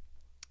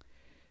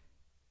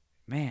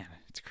 Man,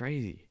 it's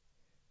crazy.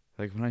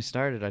 Like, when I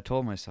started, I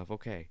told myself,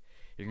 okay,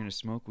 you're going to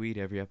smoke weed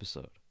every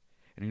episode.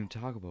 And you're going to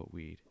talk about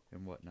weed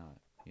and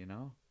whatnot, you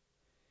know?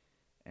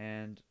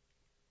 And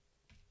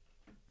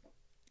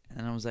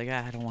I was like,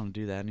 I don't want to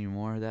do that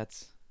anymore.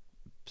 That's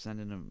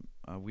sending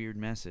a weird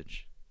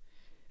message.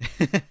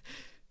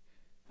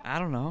 I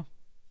don't know.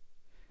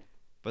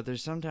 But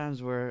there's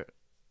sometimes where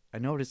I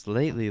noticed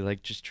lately,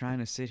 like, just trying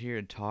to sit here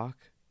and talk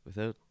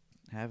without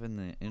having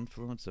the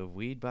influence of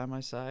weed by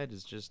my side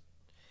is just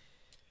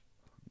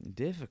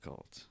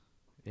difficult.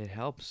 It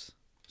helps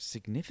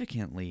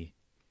significantly.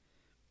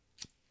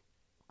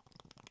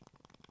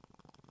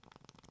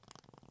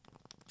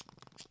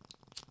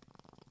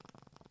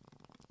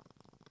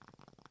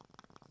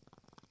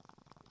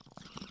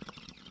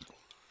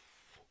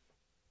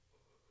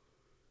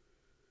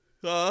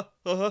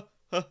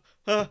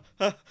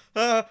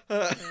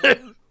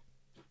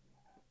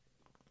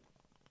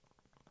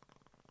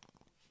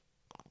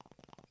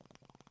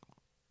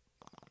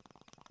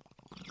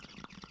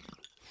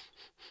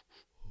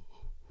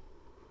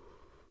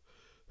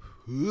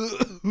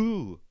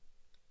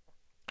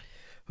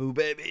 Who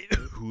baby?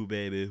 Who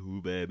baby?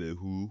 Who baby?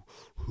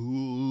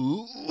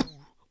 Who?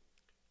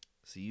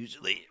 So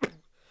usually,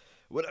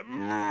 what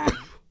I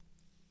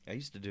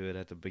used to do it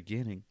at the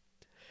beginning.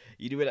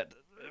 You do it at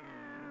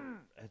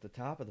the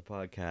top of the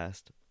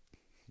podcast.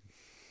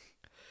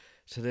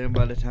 So then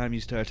by the time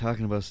you start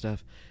talking about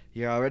stuff,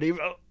 you're already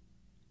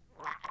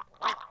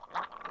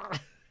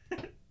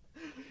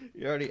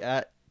you're already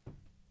at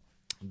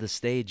the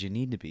stage you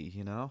need to be,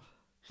 you know?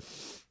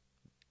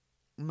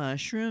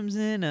 Mushrooms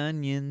and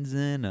onions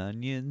and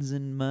onions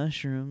and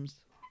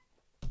mushrooms.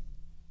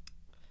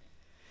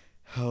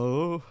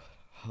 Ho,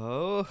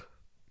 ho.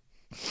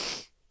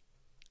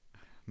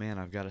 Man,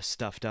 I've got a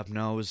stuffed up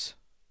nose.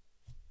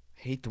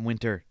 Hate the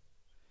winter.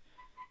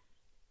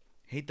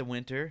 Hate the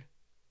winter.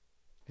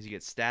 Because you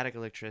get static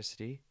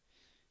electricity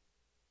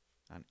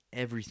on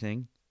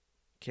everything.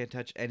 Can't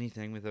touch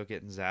anything without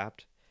getting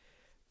zapped.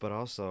 But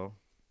also,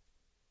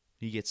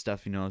 you get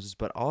stuffy noses.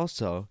 But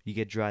also, you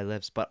get dry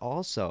lips. But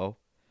also,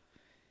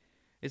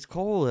 it's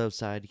cold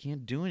outside. You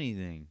can't do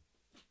anything.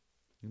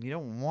 And you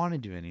don't want to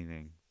do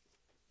anything.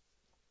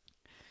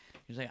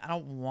 You're like, I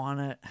don't want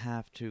to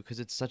have to,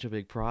 because it's such a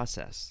big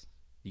process.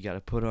 You got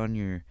to put on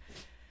your...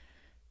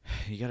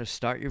 You got to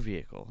start your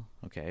vehicle,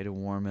 okay, to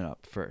warm it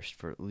up first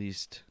for at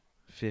least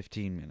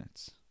 15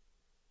 minutes.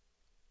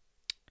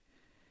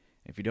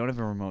 If you don't have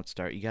a remote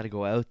start, you got to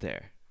go out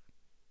there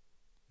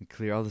and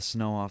clear all the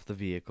snow off the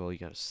vehicle. You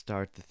got to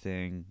start the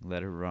thing,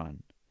 let it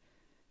run.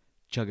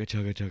 Chugga,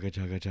 chugga, chugga,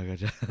 chugga, chugga,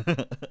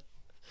 chugga.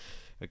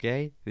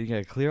 Okay? Then you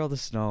got to clear all the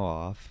snow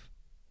off,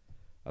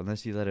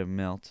 unless you let it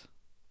melt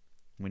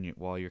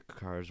while your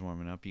car is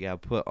warming up. You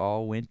got to put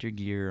all winter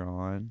gear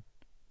on.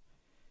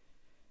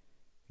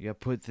 You gotta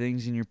put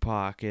things in your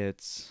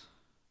pockets.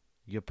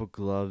 You gotta put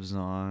gloves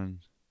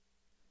on.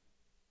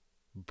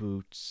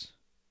 Boots.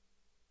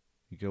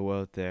 You go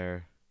out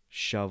there.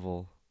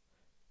 Shovel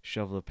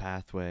the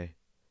pathway.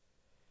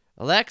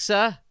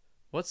 Alexa,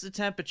 what's the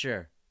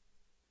temperature?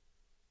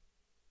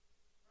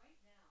 Right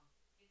now,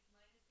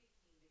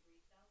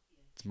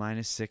 it's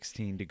It's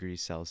 -16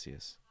 degrees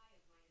Celsius.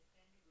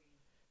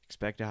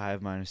 Expect a high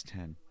of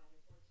 -10.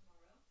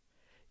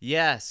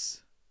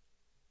 Yes.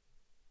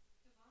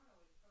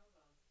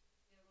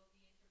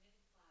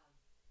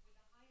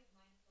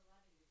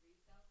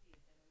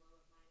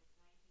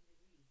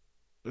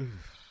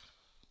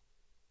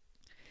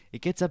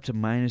 It gets up to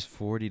minus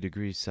 40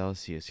 degrees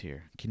Celsius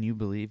here. Can you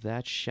believe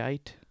that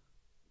shite?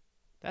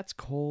 That's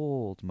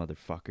cold,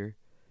 motherfucker.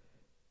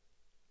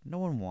 No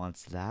one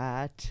wants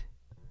that.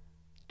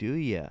 Do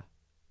ya?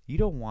 You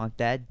don't want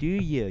that, do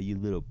ya, you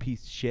little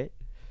piece of shit?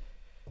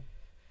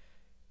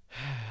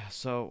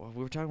 So,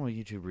 we were talking about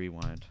YouTube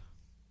Rewind.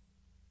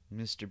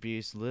 Mr.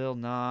 Beast, Lil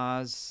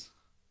Nas,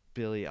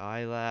 Billie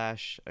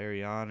Eilish,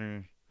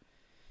 Ariana.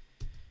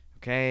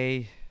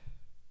 Okay.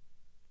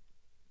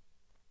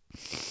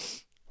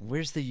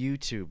 Where's the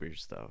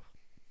YouTubers, though?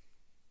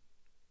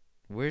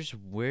 Where's the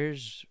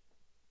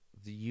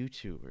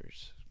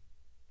YouTubers?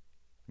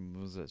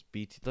 What was this?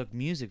 Look,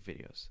 music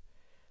videos.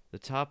 The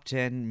top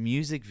 10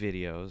 music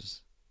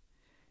videos.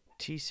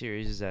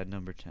 T-Series is at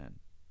number 10.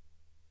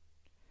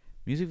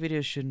 Music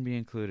videos shouldn't be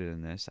included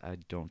in this, I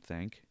don't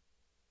think.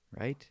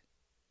 Right?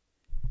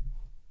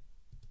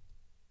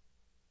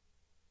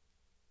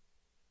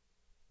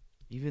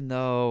 Even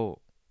though,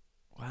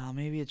 well,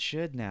 maybe it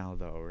should now,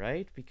 though,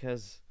 right?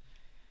 Because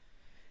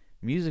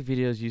music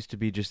videos used to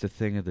be just a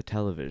thing of the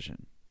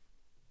television.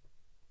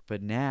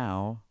 But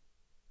now,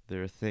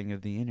 they're a thing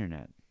of the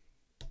internet.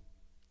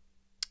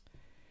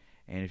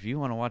 And if you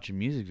want to watch a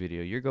music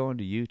video, you're going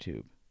to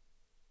YouTube.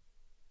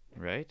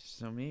 Right?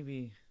 So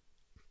maybe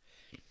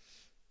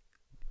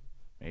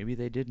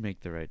they did make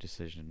the right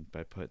decision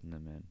by putting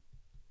them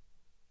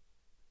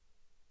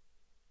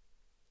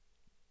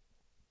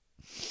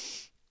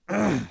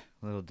in.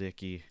 Little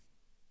Dicky.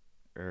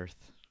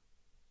 Earth.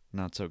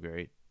 Not so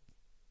great.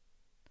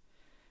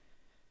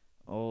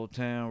 Old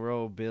Town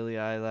Road, Billie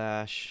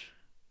Eilish.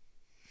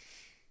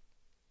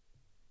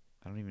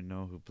 I don't even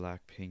know who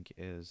Blackpink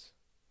is.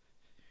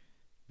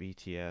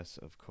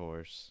 BTS, of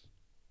course.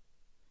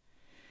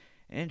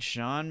 And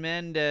Shawn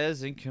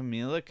Mendes and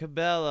Camila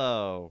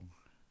Cabello.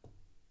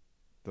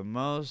 The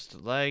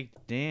most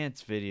liked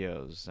dance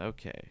videos.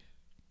 Okay.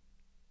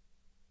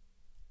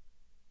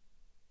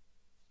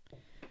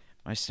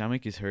 My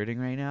stomach is hurting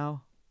right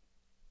now.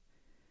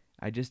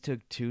 I just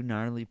took 2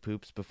 gnarly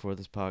poops before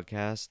this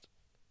podcast.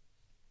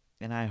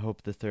 And I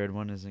hope the third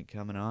one isn't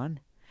coming on.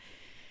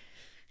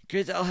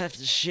 Because I'll have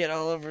to shit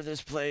all over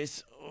this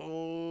place.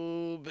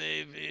 Oh,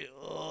 baby.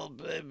 Oh,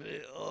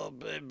 baby. Oh,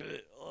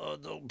 baby. Oh,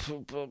 don't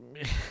poop on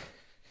me.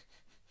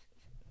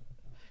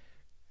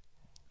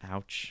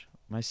 Ouch.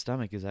 My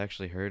stomach is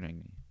actually hurting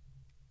me.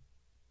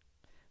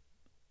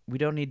 We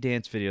don't need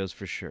dance videos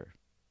for sure.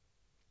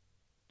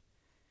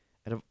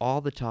 Out of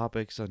all the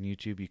topics on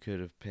YouTube you could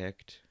have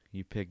picked,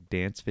 you picked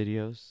dance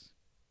videos.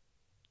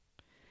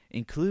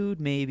 Include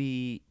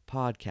maybe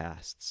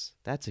podcasts.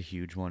 That's a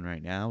huge one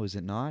right now, is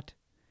it not?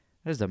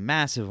 That is a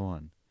massive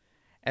one.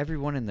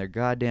 Everyone and their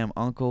goddamn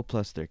uncle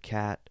plus their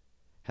cat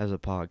has a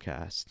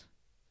podcast.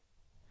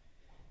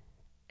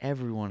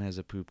 Everyone has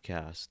a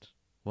poopcast.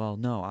 Well,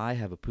 no, I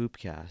have a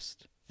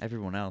poopcast.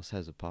 Everyone else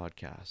has a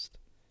podcast.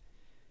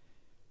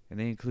 And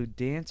they include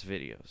dance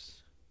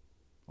videos.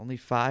 Only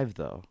 5,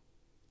 though.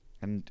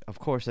 And, of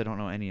course, I don't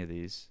know any of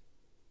these.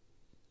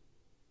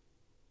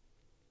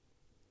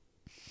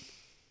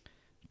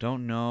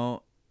 Don't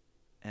know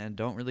and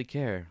don't really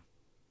care.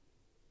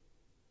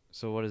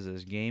 So what is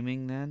this?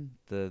 Gaming, then?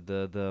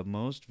 The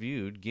most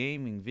viewed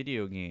gaming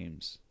video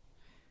games.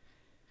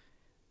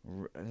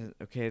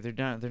 Okay, they're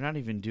not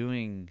even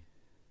doing...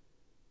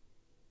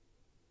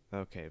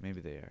 Okay,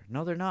 maybe they are.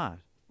 No, they're not.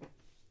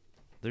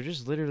 They're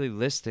just literally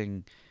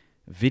listing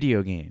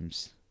video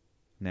games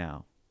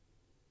now.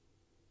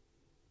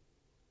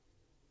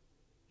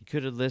 You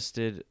could have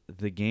listed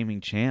the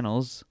gaming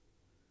channels.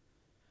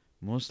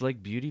 Most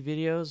like beauty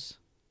videos.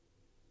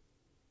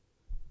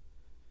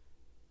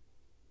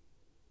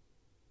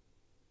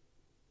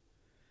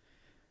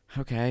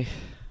 Okay,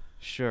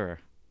 sure.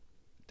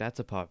 That's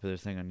a popular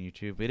thing on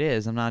YouTube. It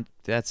is.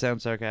 That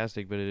sounds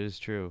sarcastic, but it is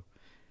true.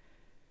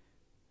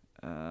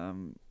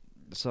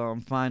 So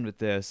I'm fine with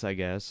this, I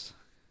guess.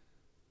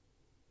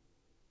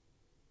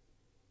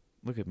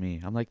 Look at me.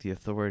 I'm like the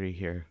authority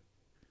here.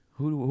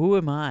 Who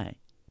am I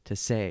to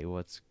say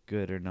what's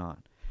good or not?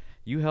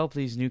 You help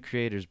these new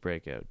creators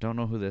break out. Don't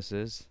know who this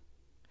is.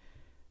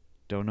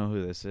 Don't know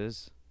who this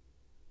is.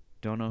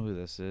 Don't know who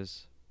this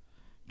is.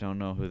 Don't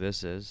know who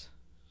this is.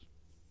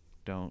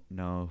 Don't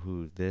know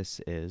who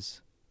this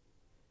is.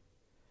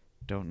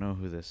 Don't know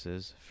who this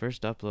is.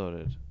 First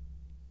uploaded.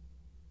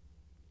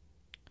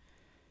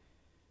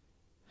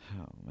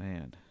 Oh,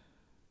 man.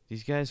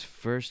 These guys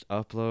first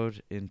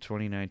upload in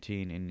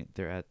 2019, and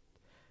they're at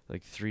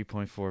like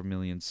 3.4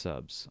 million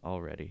subs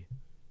already.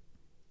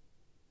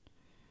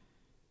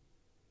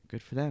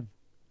 Good for them.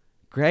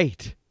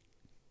 Great.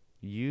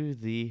 You,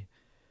 the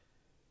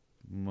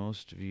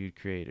most viewed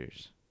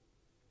creators.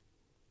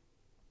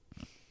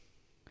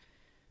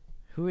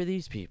 Who are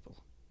these people?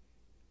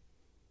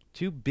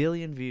 2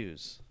 billion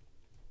views.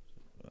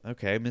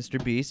 Okay,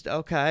 Mr. Beast.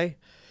 Okay.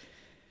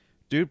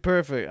 Dude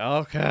Perfect.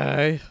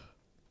 Okay.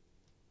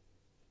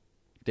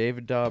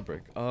 David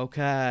Dobrik.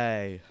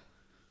 Okay.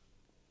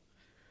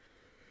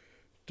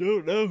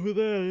 Don't know who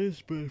that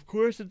is, but of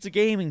course it's a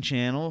gaming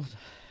channel.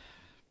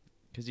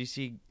 Because you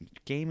see,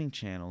 gaming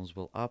channels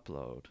will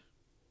upload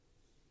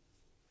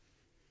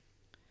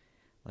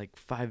like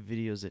 5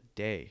 videos a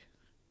day.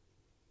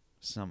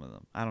 Some of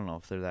them. I don't know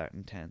if they're that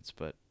intense,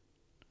 but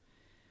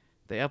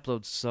they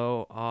upload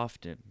so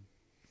often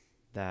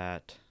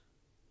that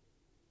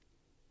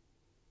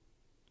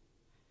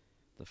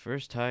the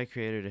first Thai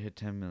creator to hit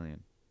 10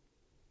 million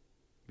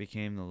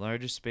became the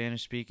largest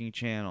Spanish-speaking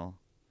channel.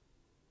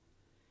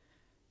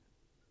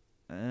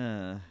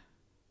 Where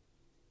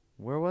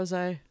was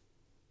I?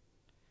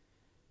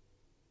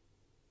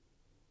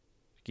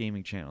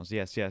 Gaming channels.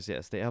 Yes.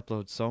 They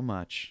upload so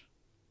much.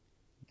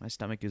 My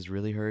stomach is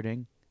really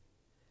hurting.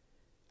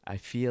 I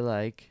feel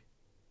like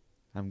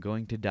I'm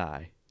going to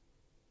die.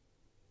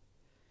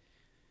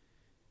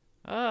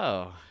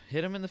 Oh,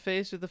 hit him in the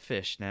face with a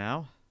fish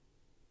now.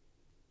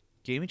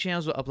 Gaming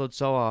channels will upload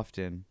so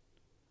often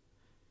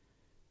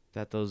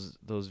that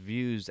those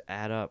views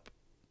add up.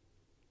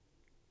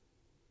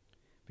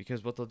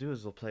 Because what they'll do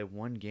is they'll play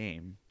one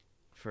game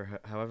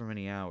for however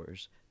many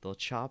hours. They'll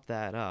chop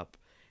that up.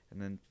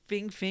 And then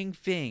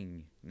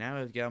fing. Now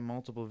I've got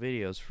multiple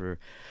videos for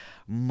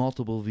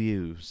multiple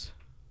views.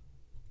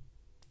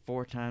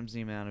 4 times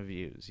the amount of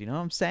views. You know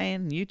what I'm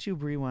saying?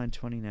 YouTube Rewind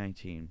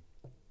 2019.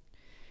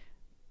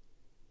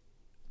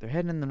 They're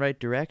heading in the right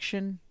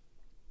direction,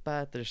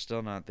 but they're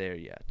still not there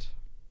yet.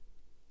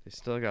 They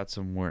still got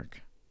some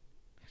work.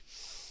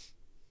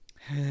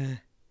 I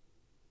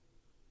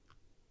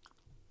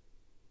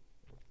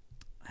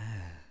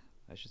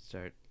should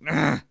start.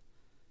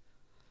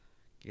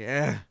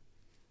 Yeah.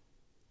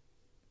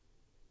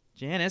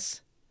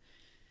 Janice.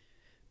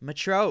 My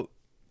throat.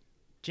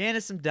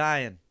 Janice, I'm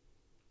dying.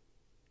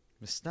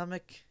 My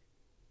stomach.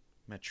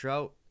 My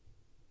throat.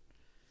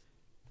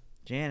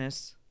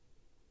 Janice.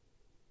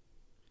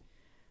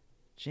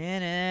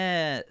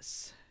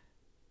 Janice.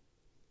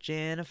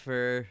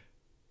 Jennifer.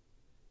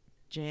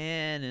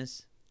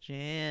 Janice.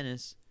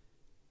 Janice.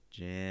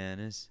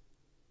 Janice.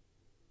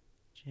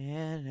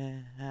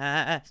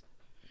 Janice.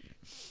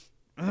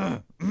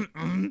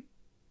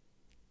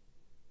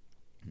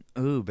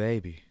 Ooh,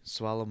 baby.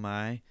 Swallow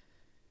my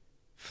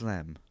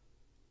phlegm.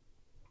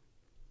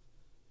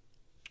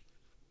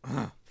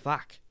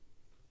 Fuck.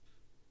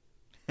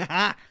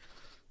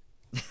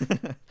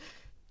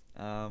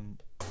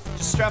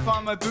 Just strap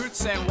on my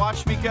boots and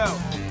watch me go.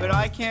 But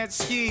I can't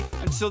ski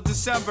until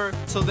December.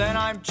 Till then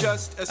I'm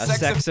just a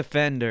sex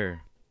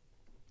offender.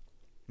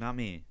 Not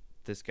me.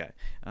 This guy.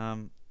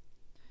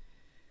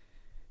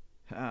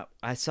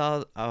 I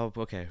saw. Oh,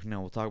 okay.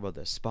 No, we'll talk about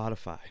this.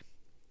 Spotify.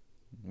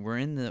 We're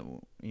in the,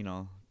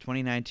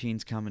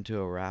 2019's coming to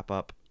a wrap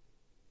up.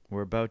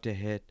 We're about to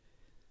hit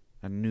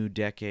a new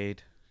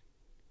decade.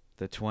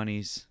 The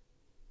 20s.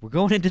 We're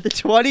going into the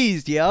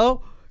 20s,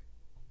 yo.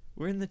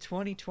 We're in the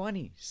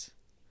 2020s.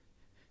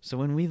 So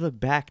when we look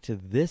back to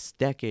this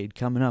decade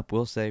coming up,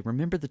 we'll say,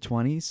 remember the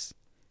 20s?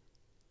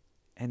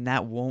 And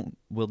that will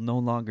no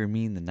longer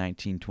mean the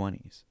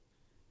 1920s.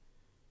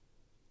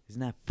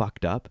 Isn't that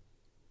fucked up?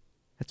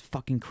 That's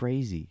fucking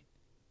crazy.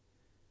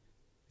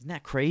 Isn't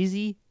that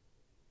crazy?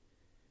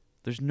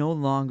 There's no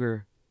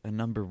longer a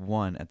number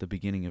 1 at the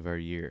beginning of our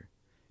year.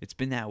 It's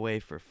been that way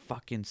for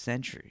fucking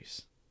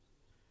centuries.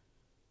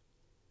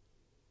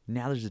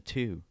 Now there's a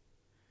 2.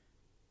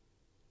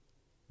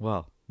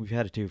 Well, we've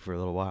had a 2 for a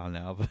little while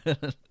now,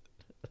 but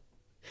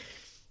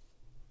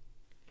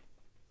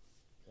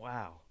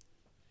wow.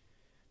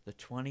 The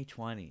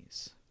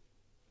 2020s.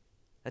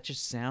 That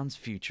just sounds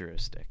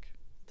futuristic.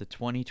 The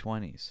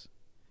 2020s.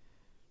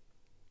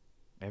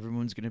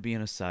 Everyone's going to be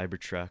in a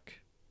Cybertruck.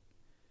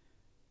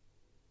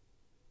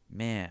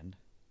 Man.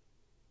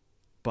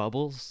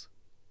 Bubbles?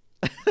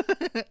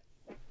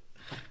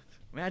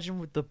 Imagine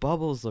what the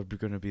bubbles are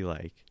going to be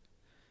like.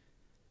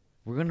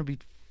 We're going to be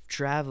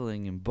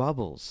traveling in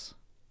bubbles.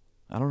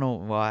 I don't know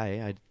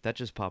why. That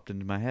just popped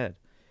into my head.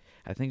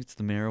 I think it's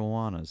the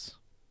marijuanas.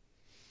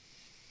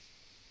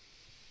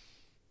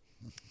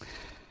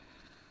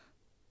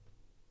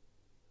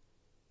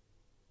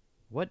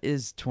 What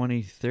is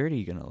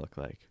 2030 going to look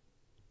like?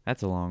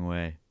 That's a long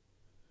way.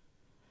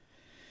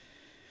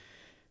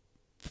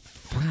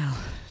 Well,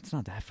 it's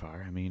not that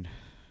far. I mean,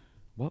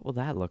 what will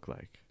that look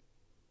like?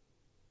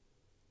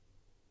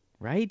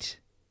 Right?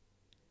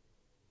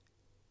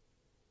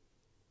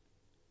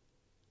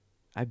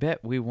 I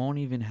bet we won't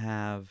even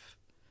have...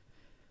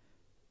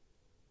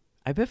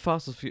 I bet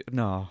fossil fuel...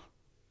 No.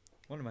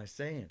 What am I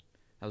saying?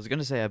 I was going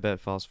to say I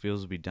bet fossil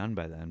fuels will be done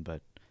by then,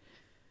 but...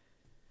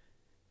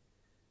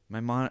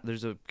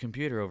 There's a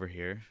computer over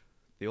here.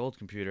 The old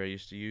computer I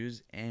used to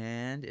use,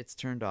 and it's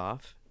turned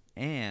off.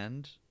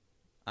 And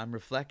I'm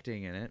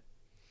reflecting in it.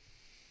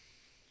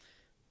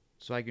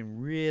 So I can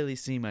really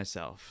see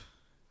myself.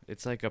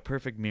 It's like a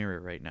perfect mirror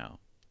right now.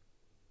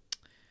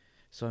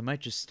 So I might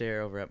just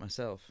stare over at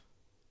myself.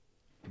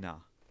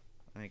 No,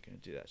 I ain't gonna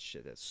do that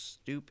shit. That's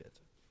stupid.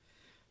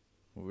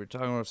 We're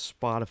talking about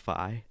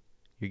Spotify.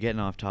 You're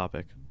getting off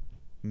topic.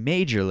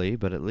 Majorly,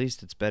 but at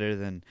least it's better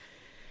than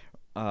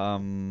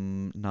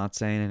not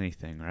saying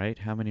anything, right?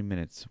 How many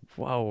minutes?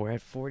 Whoa, we're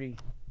at 40.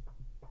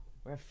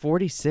 We're at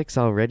 46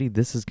 already.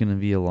 This is going to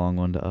be a long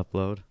one to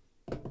upload.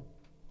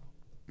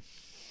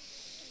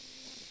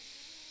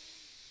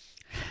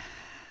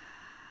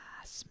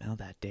 Smell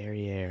that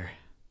dairy air.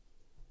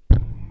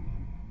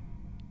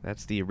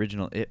 That's the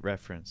original It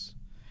reference.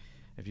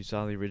 If you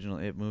saw the original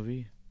It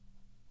movie,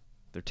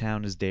 their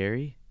town is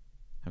Derry,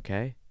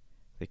 okay?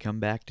 They come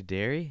back to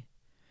Derry,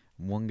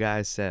 and one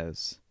guy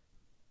says,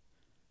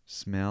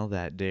 "Smell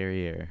that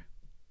dairy air."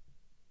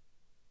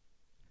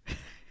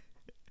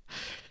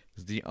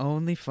 It's the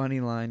only funny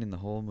line in the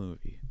whole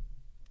movie.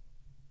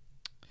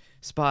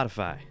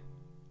 Spotify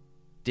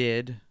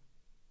did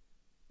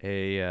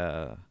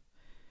a,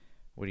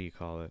 what do you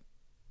call it?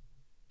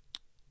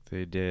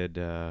 They did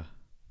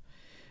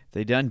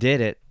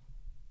it.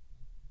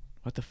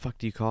 What the fuck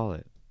do you call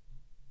it?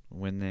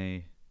 When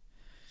they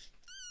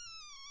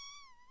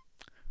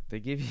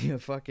give you a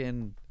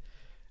fucking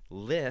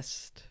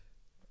list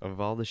of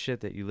all the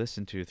shit that you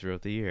listen to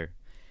throughout the year.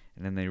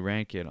 And then they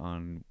rank it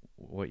on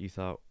what you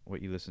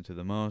listened to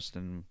the most.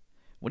 And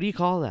what do you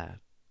call that?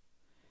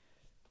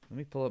 Let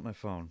me pull up my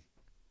phone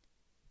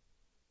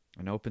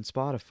and open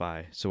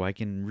Spotify so I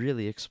can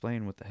really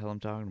explain what the hell I'm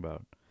talking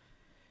about.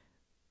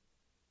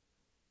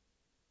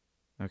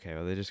 Okay,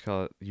 well, they just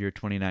call it year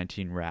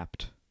 2019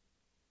 Wrapped.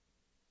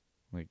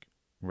 Like,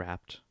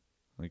 Wrapped.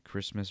 Like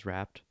Christmas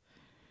Wrapped.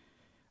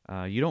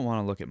 You don't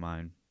want to look at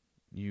mine.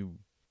 You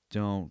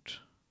don't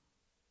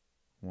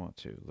want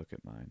to look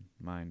at mine.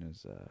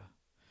 Mine's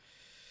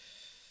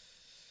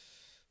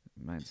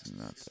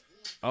not.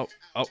 Oh.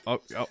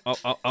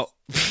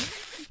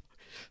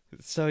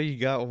 So you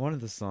got one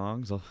of the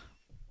songs.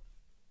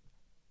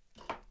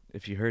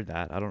 If you heard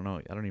that, I don't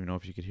know. I don't even know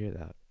if you could hear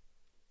that.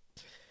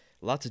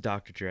 Lots of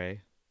Dr.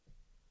 Dre.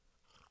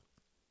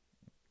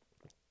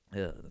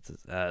 Yeah,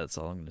 that's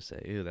all I'm gonna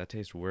say. Ew, that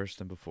tastes worse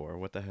than before.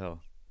 What the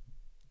hell?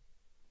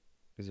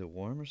 Is it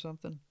warm or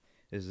something?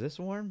 Is this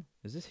warm?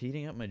 Is this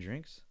heating up my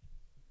drinks?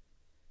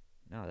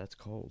 No, that's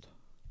cold.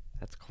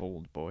 That's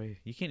cold, boy.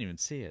 You can't even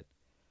see it.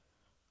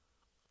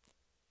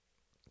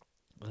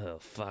 Oh,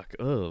 fuck.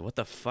 Oh, what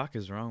the fuck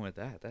is wrong with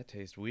that? That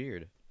tastes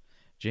weird.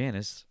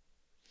 Janice.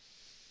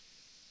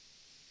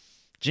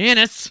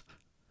 Janice!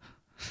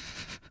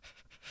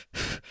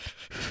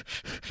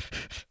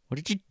 What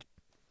did you...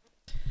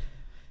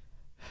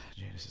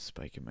 Janice is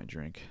spiking my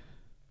drink.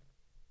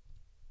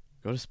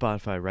 Go to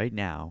Spotify right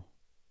now.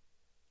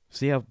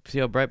 See how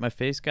bright my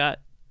face got?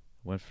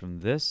 Went from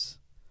this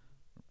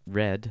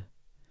red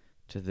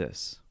to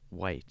this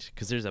white.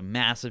 Because there's a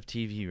massive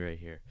TV right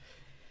here.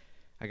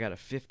 I got a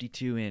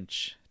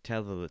 52-inch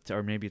television,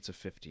 or maybe it's a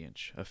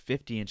 50-inch. A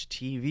 50-inch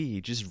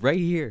TV just right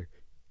here.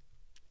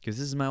 Because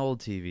this is my old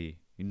TV.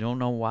 You don't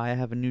know why I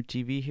have a new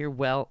TV here?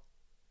 Well,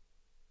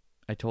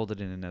 I told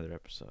it in another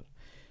episode.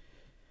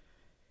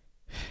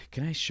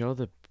 Can I show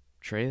the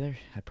trailer?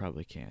 I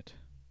probably can't.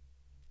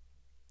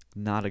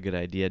 Not a good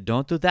idea.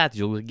 Don't do that.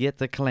 You'll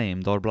get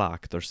acclaimed or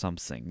blocked or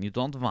something. You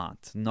don't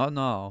want.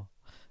 No.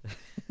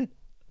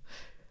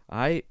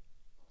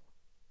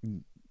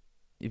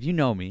 If you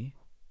know me,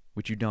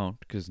 which you don't,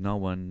 because no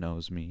one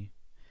knows me,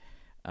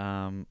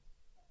 I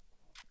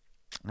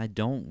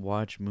don't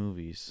watch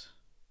movies.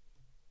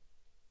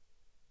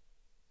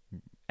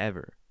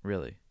 Ever,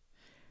 really.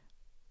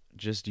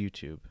 Just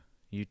YouTube.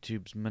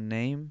 YouTube's my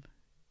name,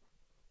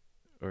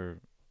 or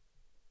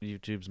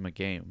YouTube's my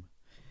game.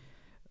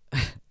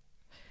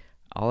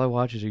 All I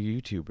watch is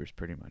YouTubers,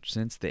 pretty much,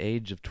 since the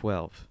age of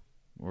 12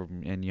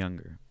 and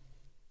younger.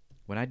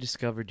 When I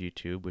discovered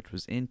YouTube, which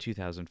was in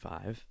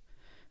 2005,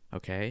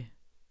 okay?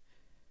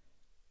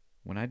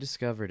 When I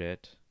discovered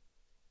it,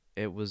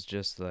 it was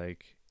just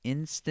like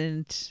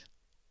instant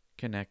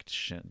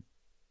connection.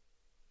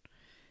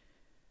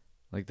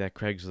 Like that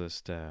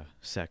Craigslist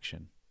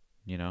section,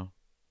 you know?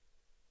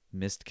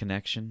 Missed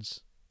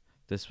connections.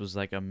 This was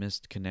like a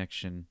missed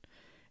connection,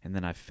 and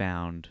then I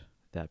found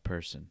that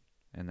person.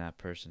 And that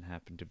person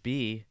happened to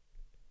be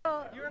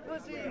you're a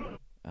pussy.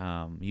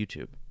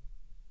 YouTube.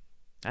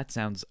 That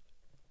sounds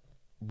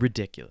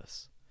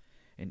ridiculous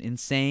and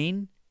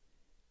insane.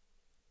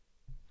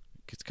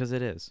 It's because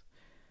it is.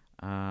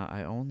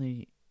 I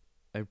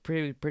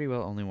pretty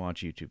well only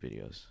watch YouTube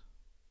videos.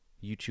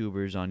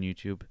 YouTubers on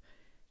YouTube.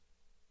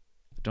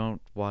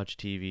 Don't watch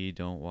TV,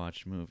 don't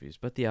watch movies,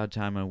 but the odd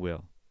time I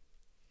will.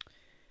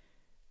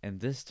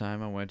 And this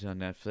time I went on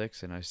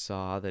Netflix and I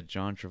saw that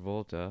John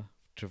Travolta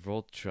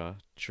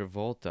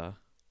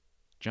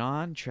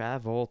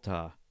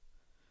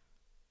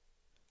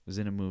was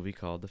in a movie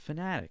called The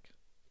Fanatic.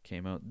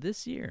 Came out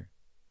this year.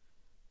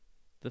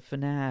 The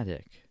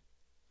Fanatic.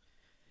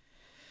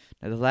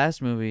 Now, the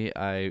last movie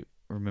I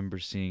remember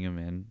seeing him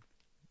in,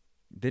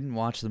 didn't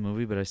watch the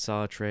movie, but I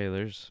saw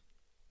trailers.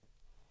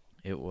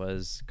 It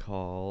was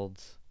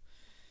called...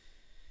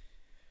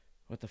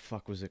 What the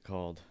fuck was it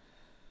called?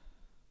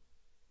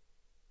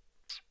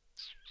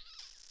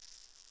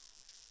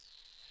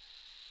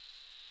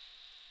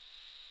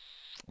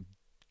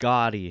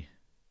 Gotti.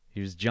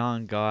 He was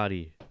John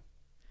Gotti.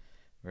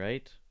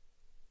 Right?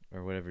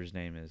 Or whatever his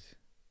name is.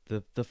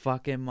 The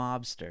fucking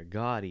mobster,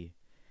 Gotti.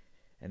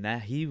 And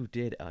that he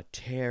did a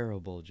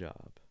terrible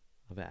job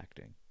of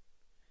acting.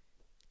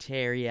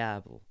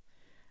 Terrible.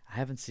 I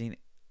haven't seen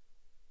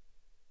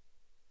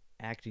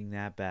acting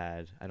that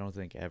bad, I don't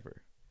think,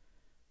 ever.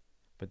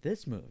 But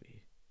this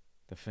movie,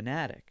 The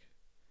Fanatic,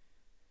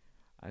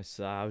 I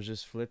was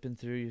just flipping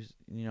through,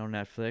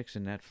 Netflix,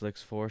 and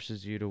Netflix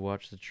forces you to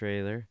watch the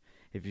trailer.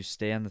 If you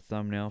stay on the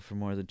thumbnail for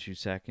more than 2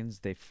 seconds,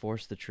 they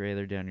force the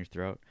trailer down your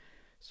throat.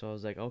 So I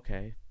was like,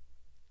 okay,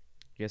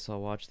 guess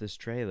I'll watch this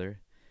trailer.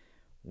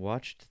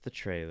 Watched the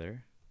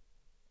trailer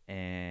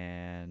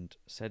and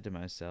said to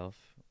myself,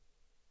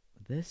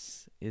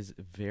 this is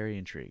very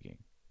intriguing.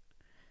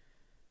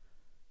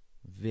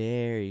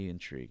 Very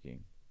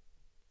intriguing.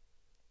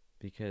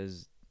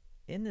 Because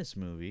in this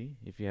movie,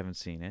 if you haven't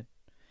seen it,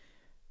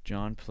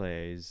 John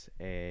plays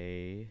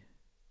a...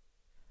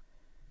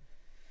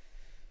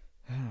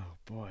 Oh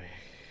boy,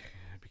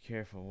 be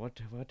careful. What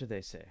do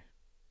they say?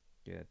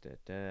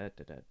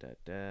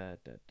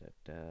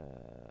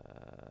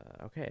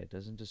 Okay, it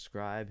doesn't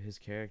describe his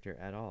character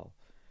at all.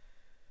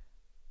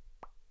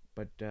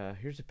 But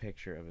here's a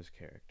picture of his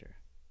character.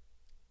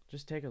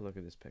 Just take a look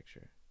at this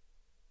picture.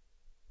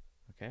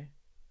 Okay?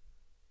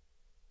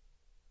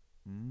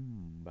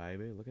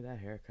 Baby, look at that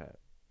haircut.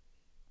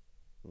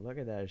 Look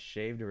at that,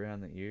 shaved around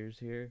the ears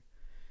here.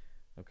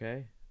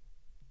 Okay?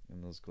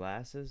 And those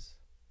glasses.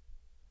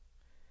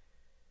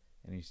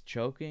 And he's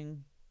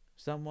choking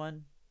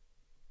someone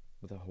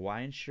with a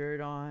Hawaiian shirt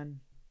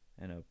on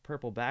and a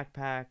purple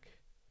backpack.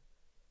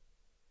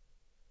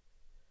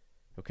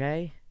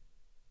 Okay?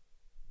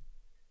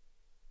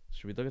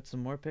 Should we look at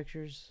some more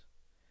pictures?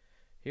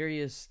 Here he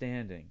is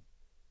standing.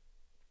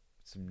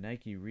 Some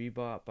Nike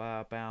Reebok,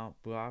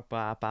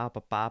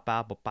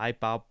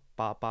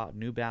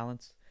 New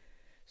Balance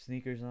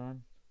sneakers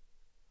on.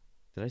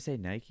 Did I say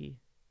Nike?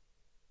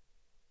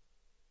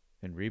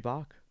 And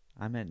Reebok?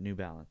 I meant New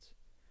Balance.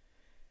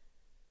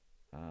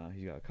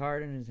 He's got a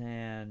card in his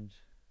hand.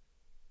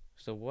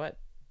 So what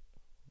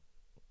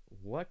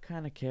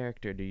kind of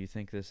character do you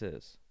think this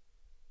is?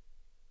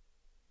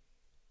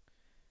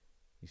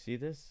 You see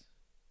this?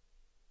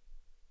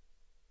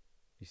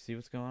 You see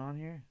what's going on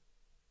here?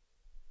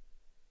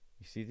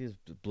 You see these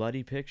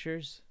bloody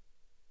pictures?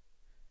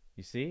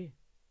 You see?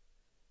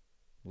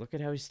 Look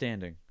at how he's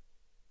standing.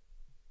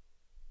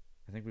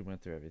 I think we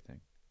went through everything.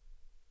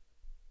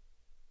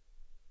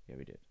 Yeah,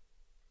 we did.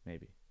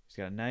 Maybe. He's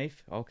got a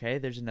knife. Okay,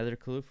 there's another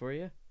clue for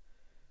you.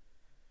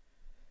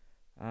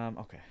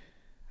 Okay.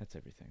 That's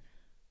everything.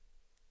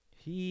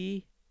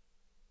 He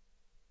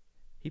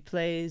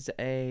plays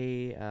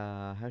a,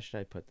 how should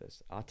I put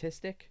this?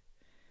 Autistic?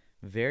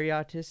 Very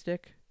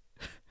autistic?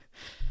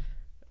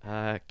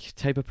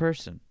 Type of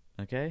person.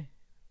 Okay?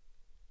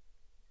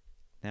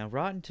 Now,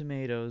 Rotten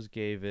Tomatoes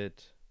gave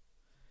it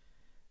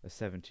a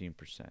 17%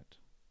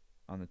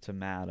 on the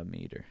tomato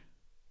meter.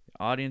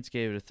 The audience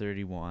gave it a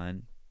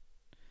 31.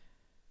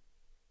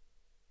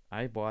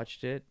 I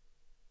watched it.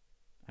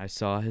 I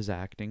saw his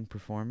acting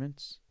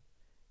performance.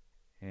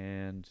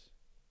 And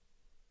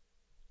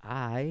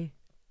I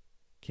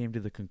came to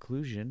the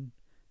conclusion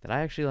that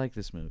I actually like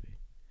this movie.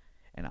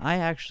 And I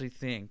actually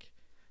think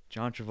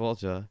John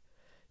Travolta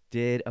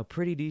did a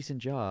pretty decent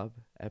job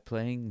at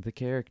playing the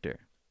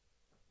character.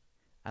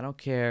 I don't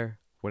care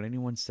what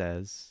anyone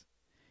says.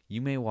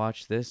 You may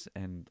watch this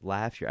and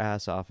laugh your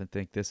ass off and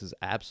think this is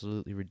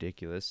absolutely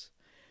ridiculous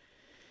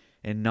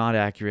and not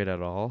accurate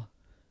at all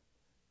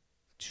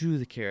to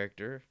the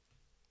character.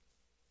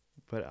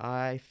 But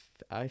I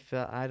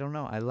felt, I don't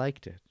know, I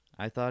liked it.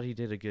 I thought he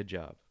did a good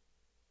job.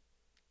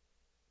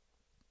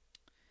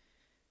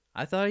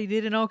 I thought he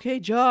did an okay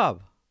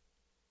job.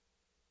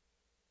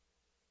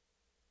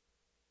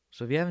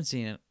 So if you haven't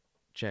seen it,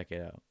 check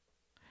it out.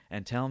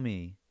 And tell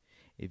me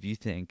if you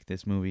think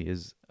this movie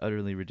is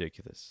utterly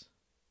ridiculous.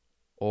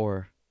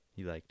 Or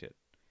you liked it.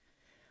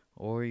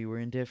 Or you were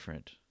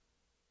indifferent.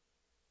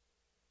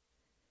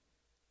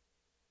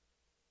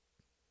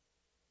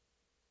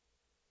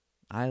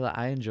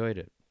 I enjoyed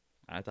it.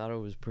 I thought it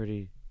was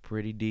pretty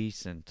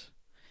decent.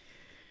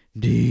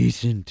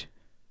 Decent.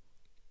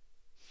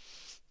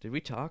 Did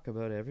we talk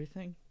about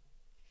everything?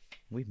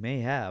 We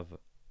may have.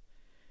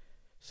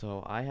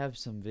 So I have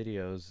some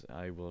videos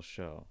I will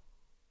show,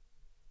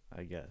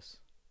 I guess.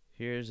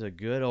 Here's a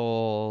good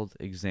old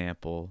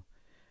example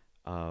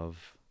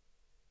of...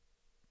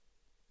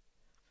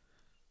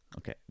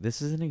 Okay,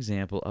 this is an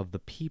example of the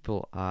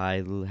people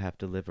I have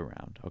to live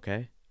around,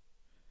 okay?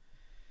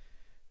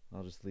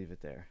 I'll just leave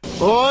it there.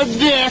 Oh,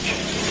 Dick!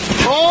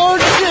 Oh,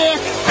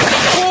 Dick!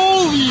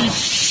 Holy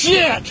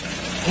shit!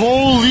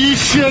 Holy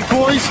shit,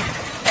 boys!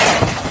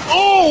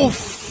 Oh,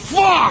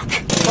 fuck!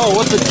 Oh,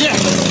 what's a dick?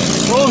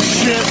 Oh,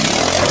 shit!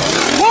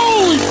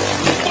 Holy...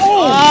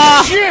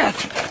 Oh, shit!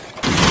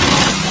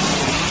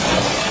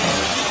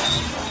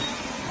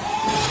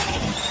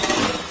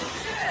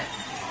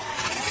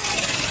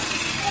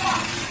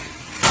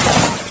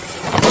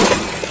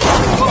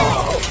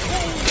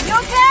 You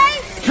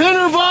okay?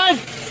 Pinner, bud!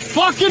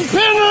 Fucking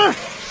pinner!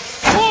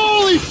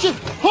 Holy shit!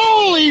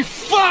 Holy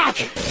fuck!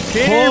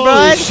 Pinner, Holy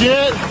bud!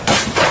 shit!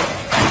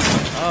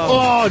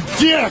 Oh,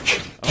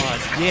 dick! Oh,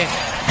 dick.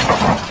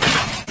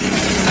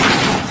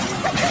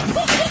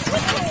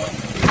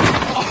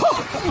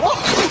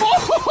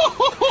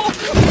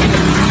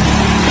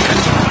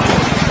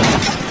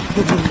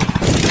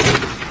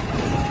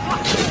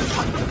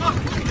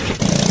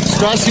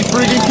 Spicy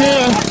freaking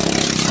can!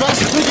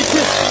 Spicy freaking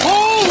can!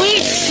 Holy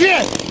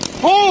shit!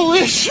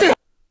 Holy shit!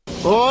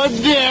 Oh,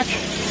 dick!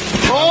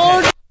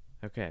 Oh,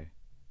 Okay.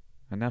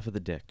 Enough of the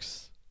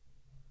dicks.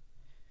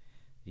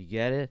 You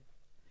get it?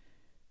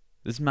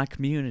 This is my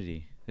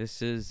community.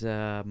 This is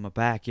my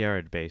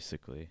backyard,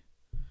 basically.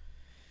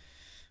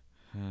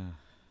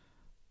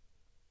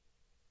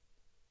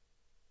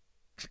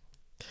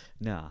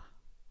 Nah.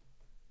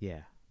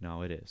 Yeah.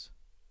 No, it is.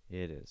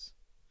 It is.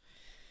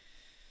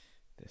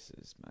 This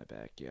is my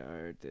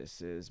backyard.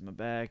 This is my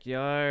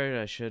backyard.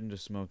 I shouldn't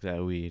have smoked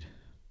that weed.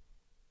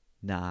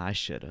 Nah, I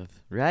should have.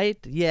 Right?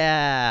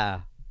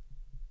 Yeah.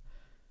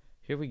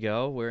 Here we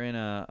go. We're in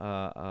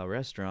a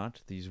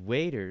restaurant. These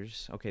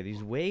waiters. Okay,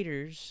 these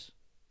waiters.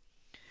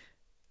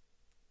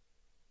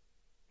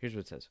 Here's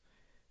what it says.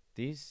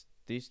 These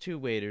two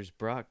waiters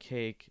brought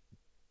cake.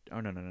 Oh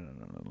no.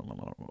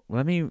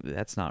 Let me.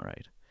 That's not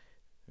right.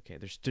 Okay,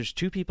 there's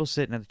two people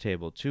sitting at the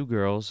table, two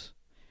girls,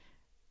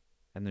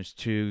 and there's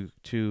two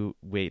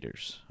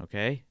waiters.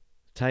 Okay,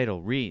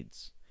 title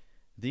reads: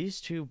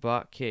 These two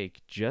bought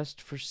cake just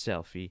for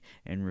selfie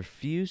and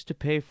refused to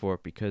pay for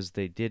it because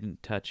they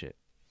didn't touch it.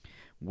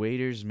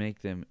 Waiters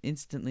make them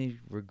instantly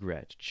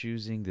regret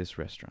choosing this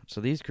restaurant.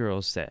 So these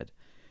girls said,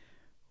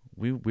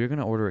 we're going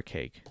to order a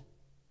cake.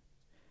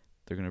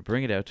 They're going to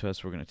bring it out to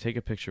us. We're going to take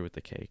a picture with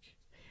the cake.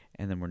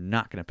 And then we're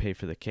not going to pay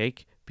for the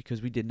cake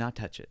because we did not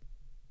touch it.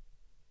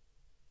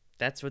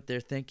 That's what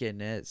they're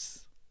thinking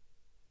is.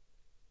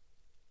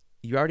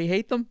 You already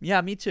hate them?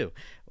 Yeah, me too.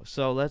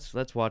 So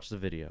let's watch the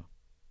video.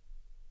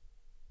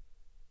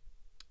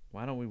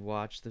 Why don't we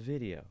watch the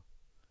video?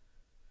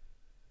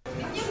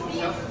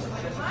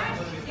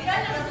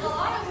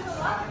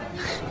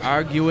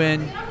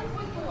 Arguing.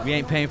 We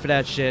ain't paying for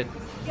that shit.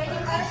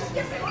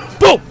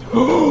 Boom!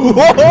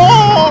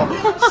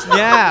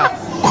 Snap!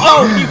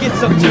 Oh, you get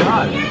some too.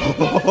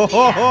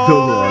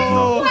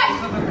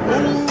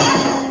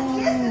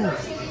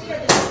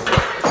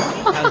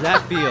 How's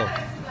that feel?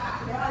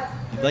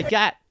 You like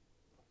that?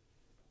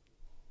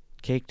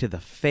 Cake to the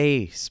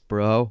face,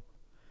 bro.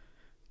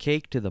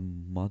 Cake to the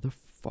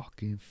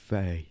motherfucking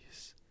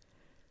face.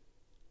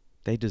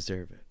 They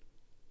deserve it.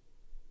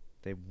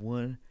 They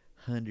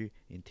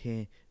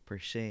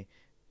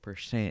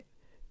 110%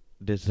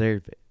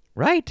 deserve it.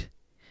 Right?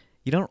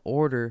 You don't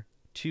order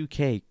 2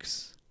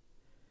 cakes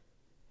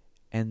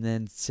and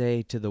then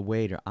say to the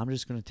waiter, I'm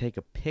just going to take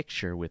a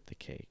picture with the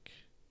cake.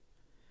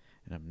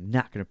 And I'm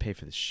not going to pay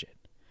for this shit.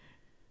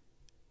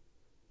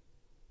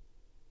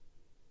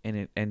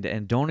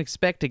 And don't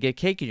expect to get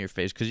cake in your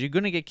face, because you're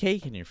going to get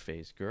cake in your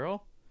face,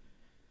 girl.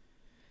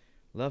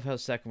 Love how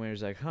second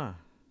waiter's like, huh,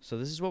 so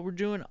this is what we're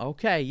doing?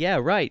 Okay, yeah,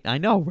 right. I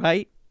know,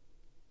 right?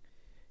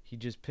 He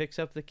just picks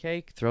up the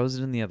cake, throws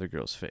it in the other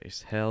girl's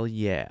face. Hell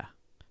yeah.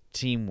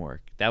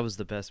 Teamwork. That was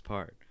the best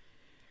part.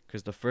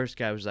 Because the first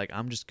guy was like,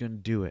 I'm just going to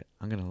do it.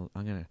 I'm going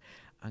to,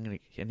 and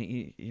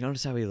you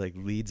notice how he like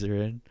leads her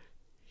in?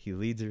 He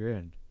leads her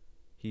in.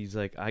 He's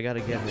like, I got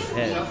to get her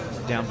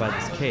head down by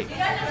this cake. He's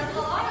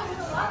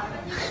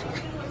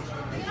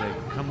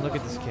like, come look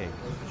at this cake.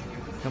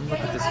 Come look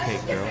at this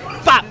cake, girl.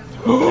 Bop!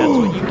 That's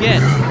what you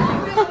get.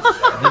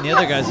 And then the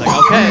other guy's like,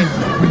 okay.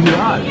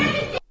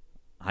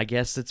 I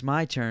guess it's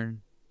my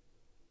turn.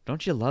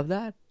 Don't you love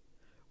that?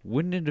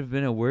 Wouldn't it have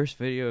been a worse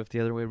video if the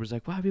other waiter was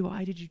like,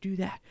 why did you do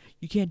that?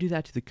 You can't do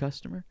that to the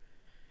customer.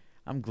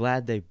 I'm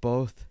glad they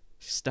both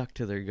stuck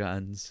to their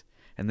guns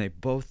and they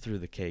both threw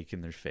the cake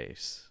in their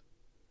face.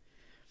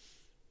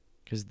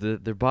 Because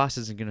their boss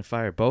isn't going to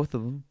fire both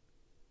of them.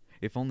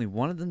 If only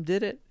one of them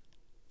did it,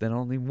 then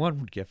only one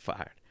would get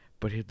fired.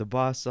 But if the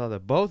boss saw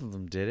that both of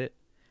them did it,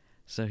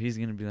 so he's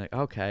going to be like,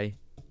 okay,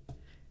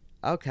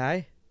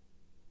 I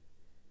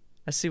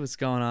see what's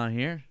going on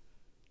here.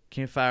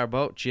 Can't fire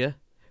both you.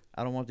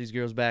 I don't want these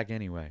girls back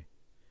anyway.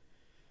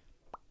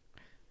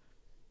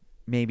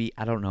 Maybe,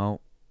 I don't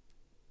know.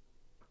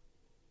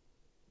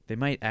 They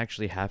might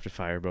actually have to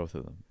fire both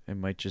of them. It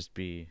might just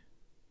be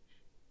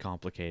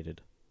complicated.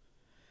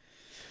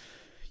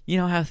 You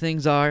know how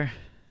things are.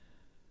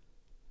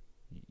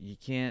 You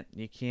can't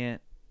do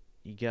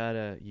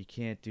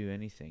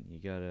anything. You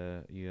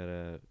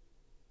gotta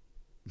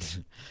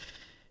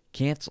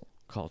cancel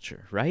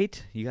culture,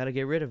 right? You gotta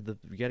get rid of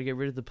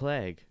the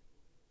plague.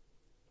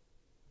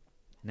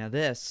 Now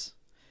this,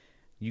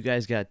 you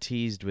guys got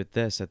teased with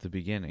this at the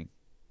beginning,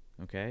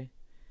 okay?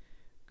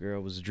 Girl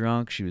was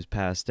drunk, she was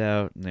passed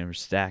out, and they were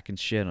stacking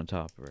shit on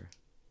top of her.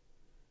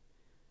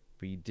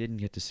 But you didn't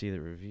get to see the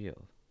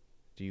reveal.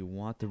 Do you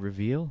want the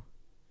reveal?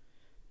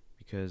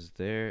 Because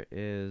there it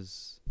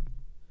is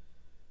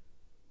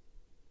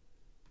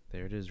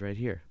right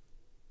here.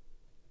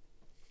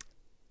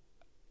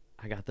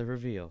 I got the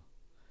reveal.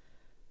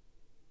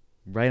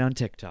 Right on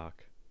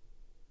TikTok.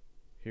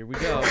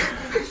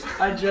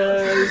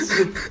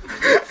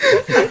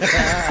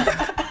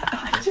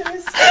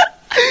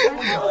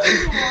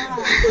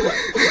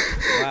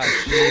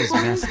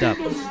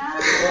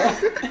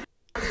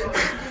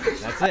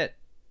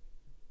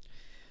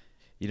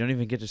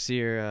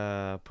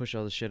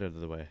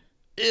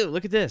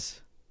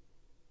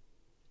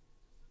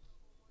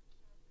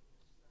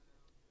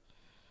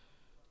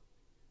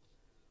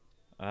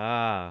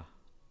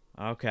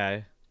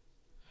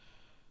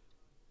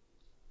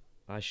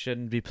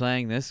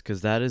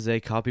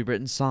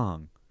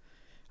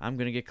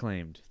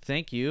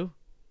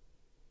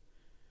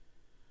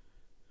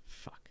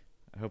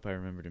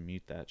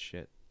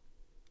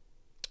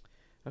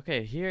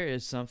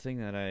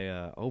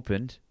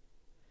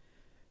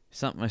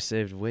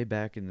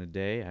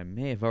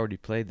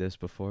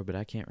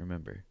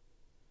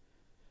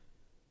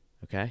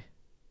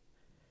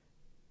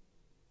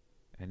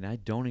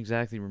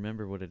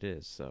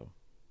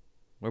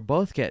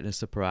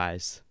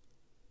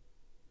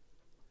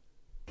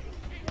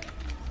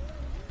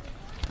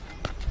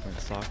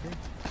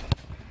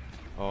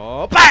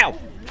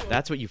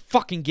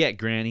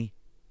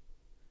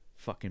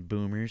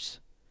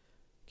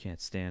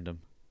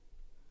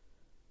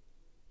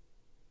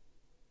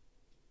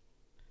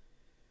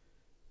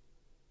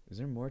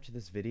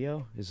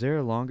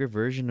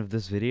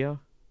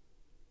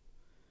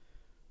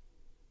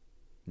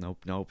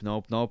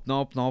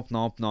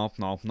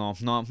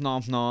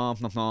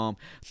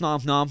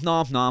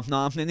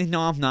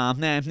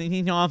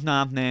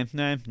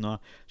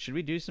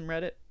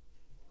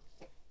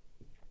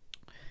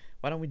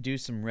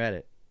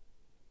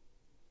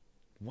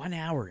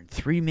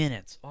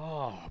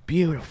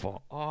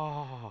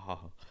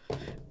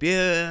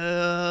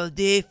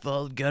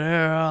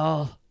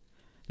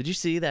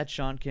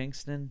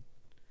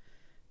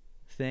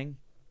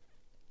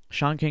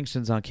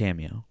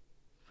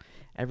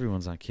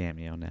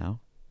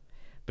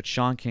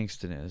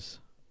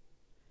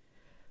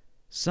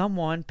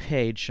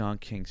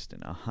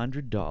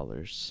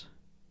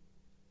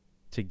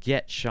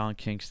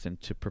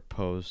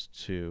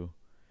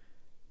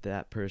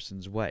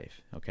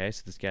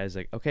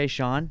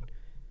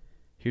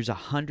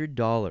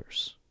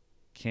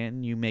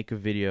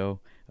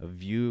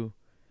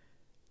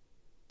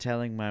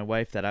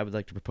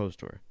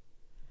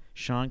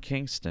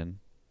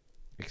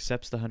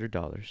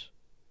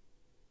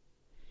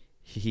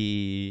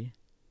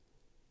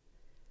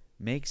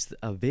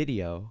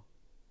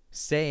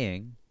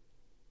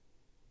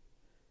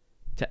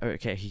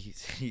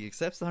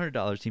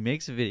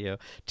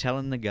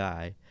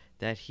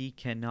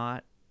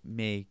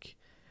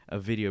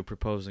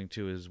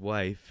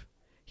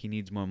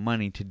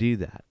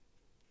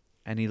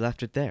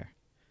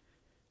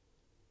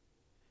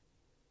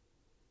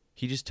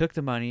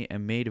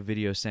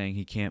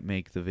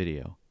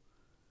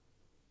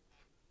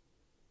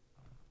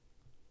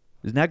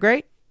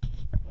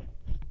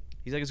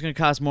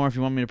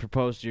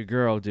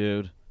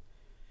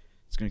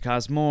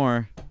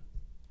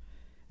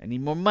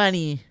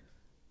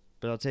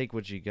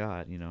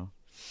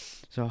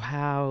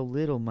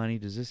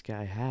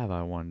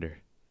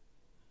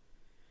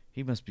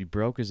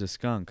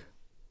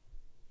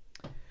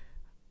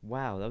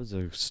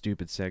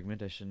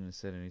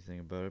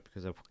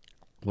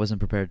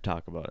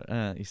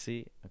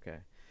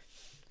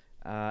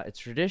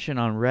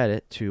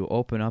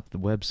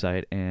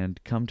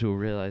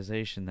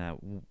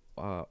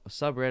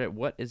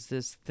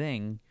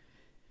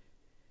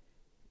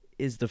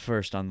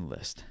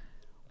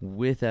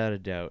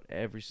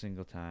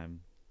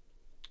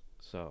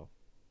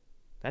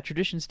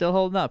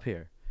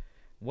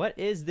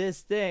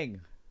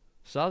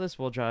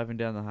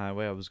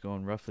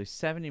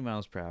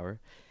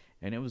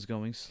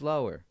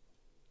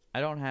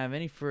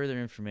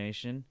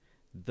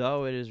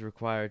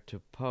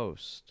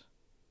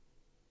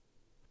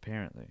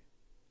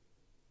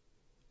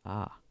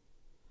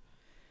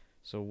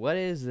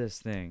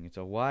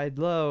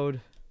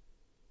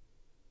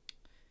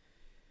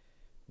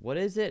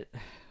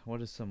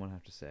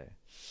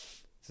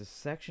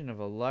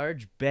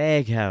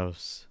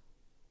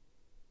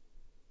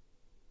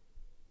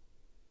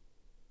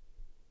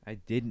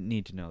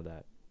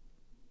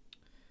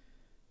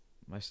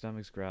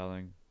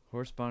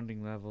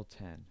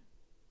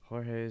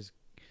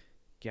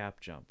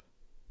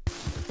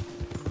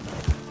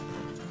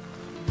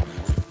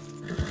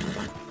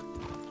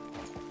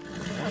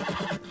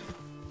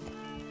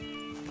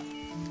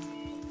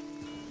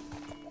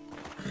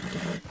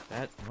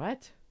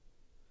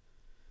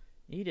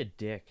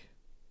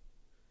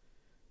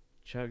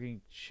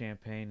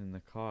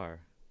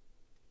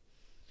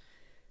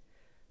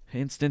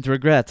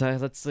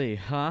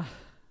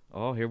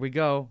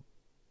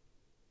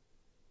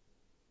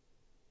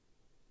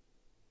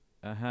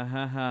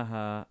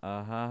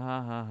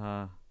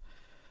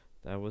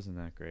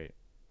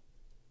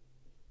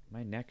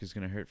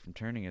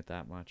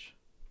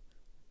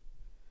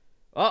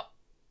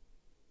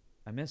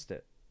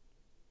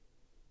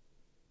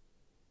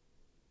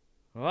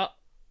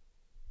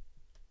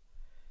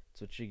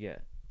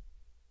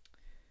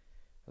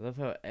 I love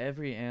how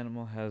every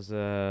animal has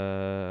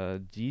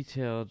a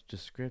detailed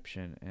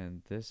description,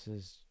 and this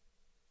is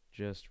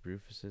just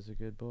Rufus is a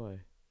good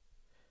boy.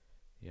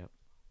 Yep.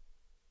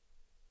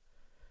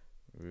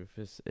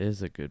 Rufus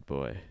is a good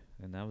boy,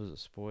 and that was a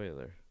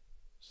spoiler.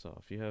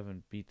 So if you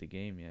haven't beat the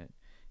game yet,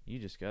 you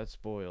just got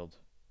spoiled.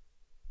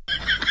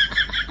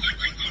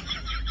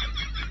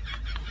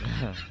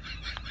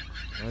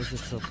 Why is it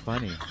so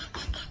funny?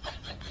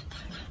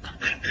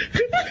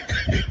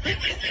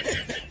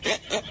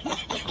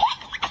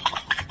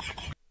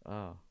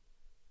 Oh.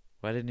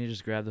 Why didn't he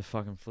just grab the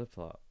fucking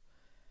flip-flop?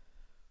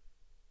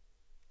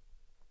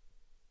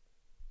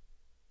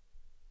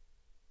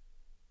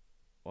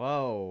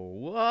 Whoa.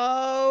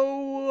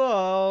 Whoa.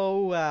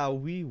 Whoa.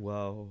 Wowee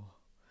whoa.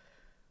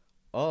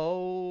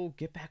 Oh,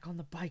 get back on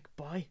the bike,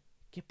 boy.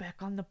 Get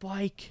back on the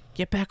bike.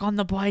 Get back on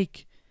the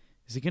bike.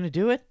 Is he gonna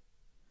do it?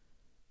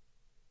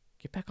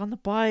 Get back on the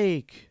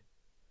bike.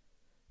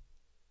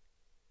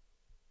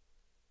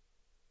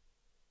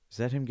 Is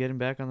that him getting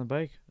back on the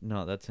bike?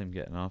 No, that's him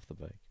getting off the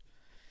bike.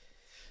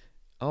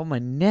 Oh, my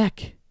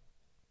neck.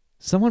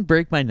 Someone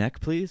break my neck,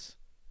 please.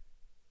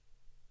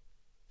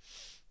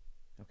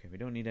 Okay, we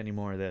don't need any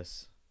more of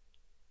this.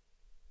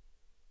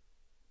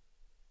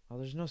 Oh,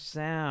 there's no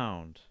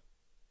sound.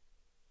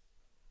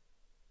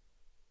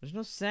 There's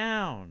no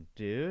sound,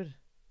 dude.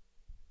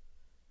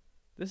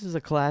 This is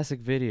a classic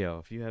video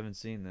if you haven't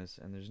seen this,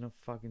 and there's no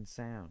fucking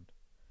sound.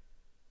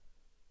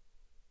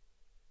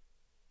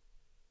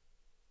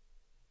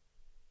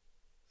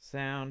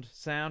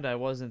 Sound, I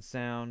wasn't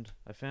sound.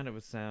 I found it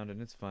with sound,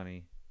 and it's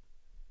funny.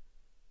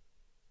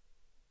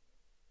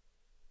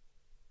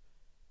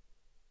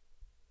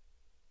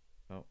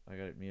 Oh, I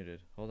got it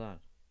muted. Hold on.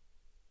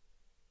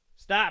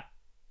 Stop!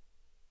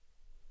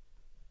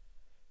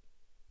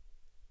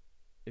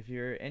 If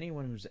you're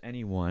anyone who's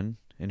anyone,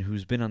 and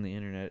who's been on the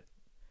internet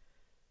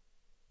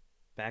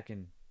back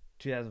in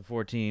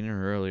 2014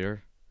 or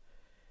earlier,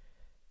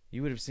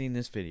 you would have seen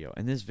this video,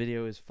 and this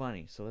video is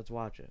funny, so let's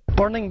watch it.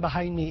 Burning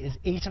behind me is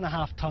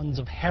 8.5 tons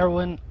of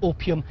heroin,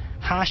 opium,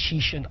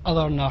 hashish, and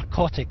other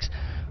narcotics.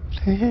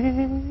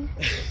 Come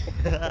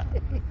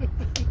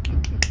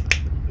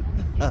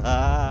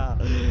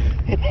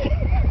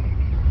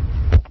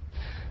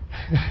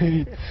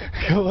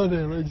on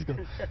then, let's go.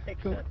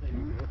 Go.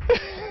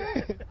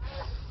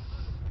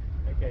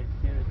 Okay,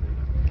 seriously.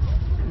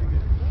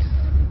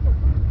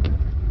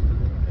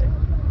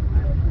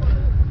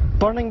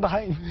 Burning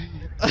behind me.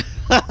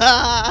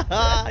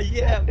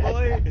 Yeah,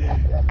 boy.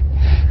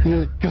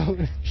 Go.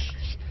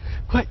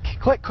 Quick.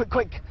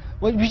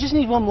 Wait, we just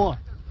need one more.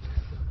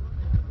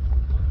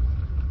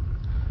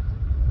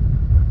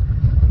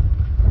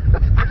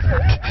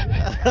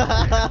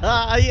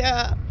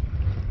 Yeah.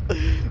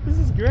 This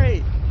is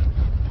great.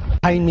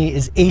 Behind me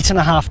is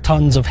 8.5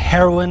 tons of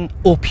heroin,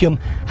 opium,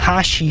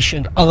 hashish,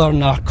 and other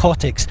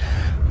narcotics.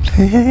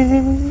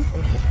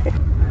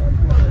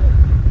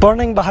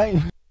 Burning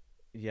behind me.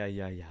 Yeah.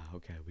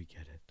 Okay, we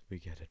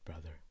get it,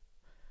 brother.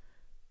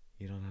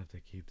 You don't have to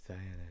keep saying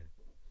it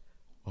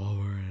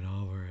over and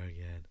over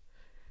again.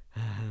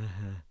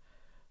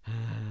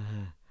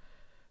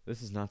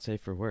 This is not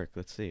safe for work.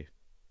 Let's see.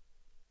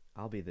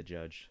 I'll be the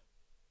judge.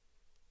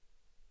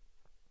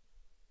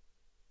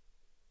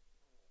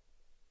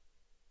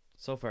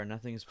 So far,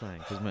 nothing is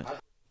playing.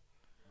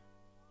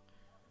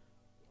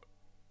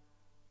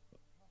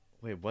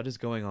 Wait, what is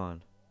going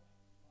on?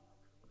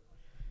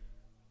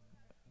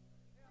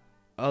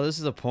 Oh, this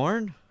is a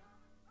porn?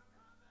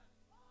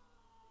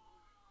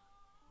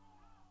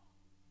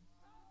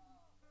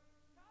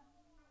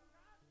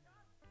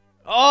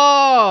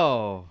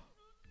 Oh!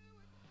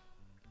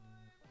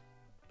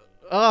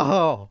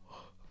 Oh!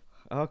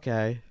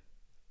 Okay.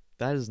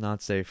 That is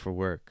not safe for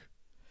work.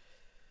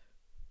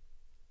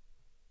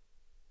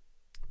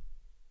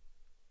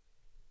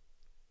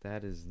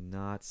 That is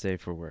not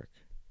safe for work.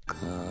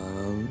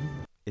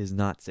 Is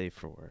not safe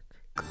for work.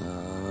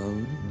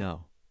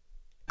 No.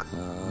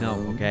 No,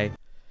 okay?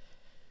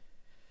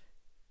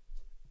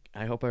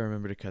 I hope I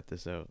remember to cut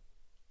this out.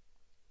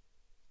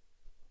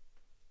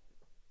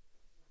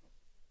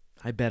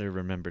 I better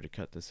remember to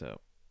cut this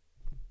out.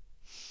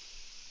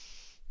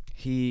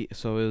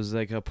 So it was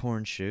like a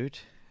porn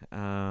shoot.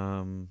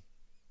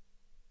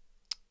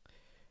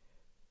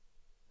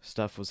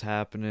 Stuff was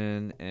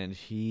happening, and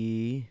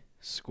he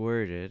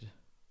squirted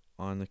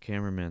on the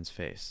cameraman's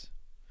face.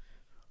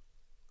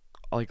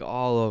 Like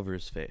all over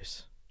his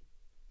face.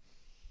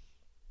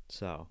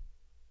 So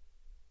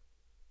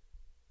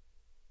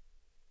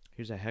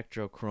here's a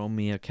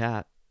Hectorochromia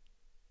cat.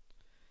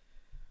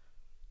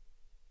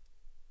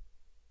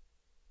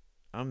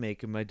 I'm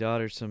making my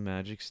daughter some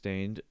magic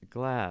stained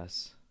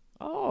glass.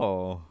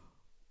 Oh,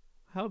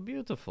 how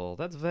beautiful.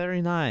 That's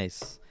very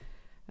nice.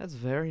 That's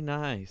very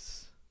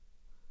nice.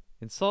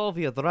 In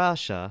Soviet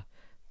Russia,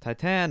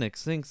 Titanic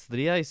sinks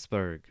the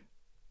iceberg.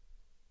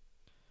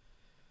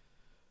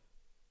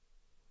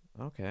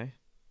 Okay.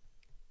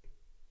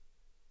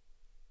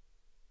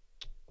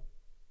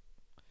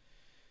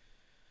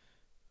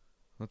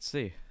 Let's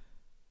see.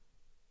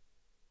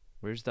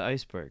 Where's the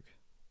iceberg?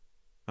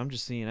 I'm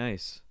just seeing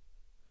ice.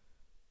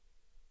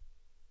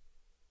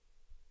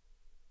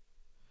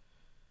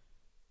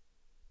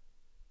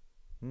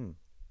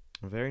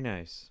 Very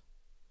nice.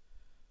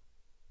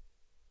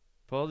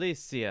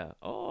 Policia.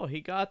 Oh,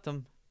 he got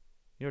them.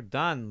 You're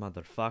done,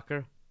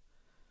 motherfucker.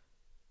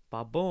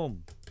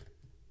 Ba-boom.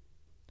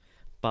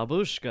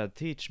 Babushka,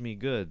 teach me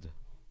good.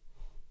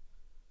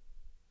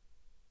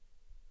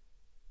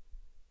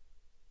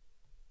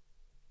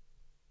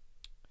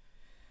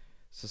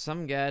 So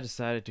some guy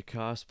decided to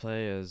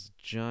cosplay as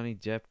Johnny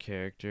Depp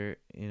character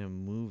in a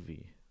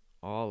movie.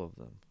 All of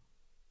them.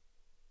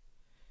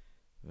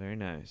 Very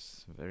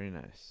nice. Very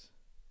nice.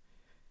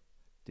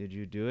 Did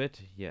you do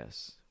it?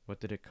 Yes. What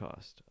did it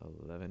cost?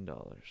 $11.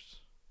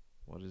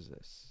 What is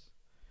this?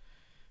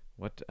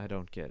 What? I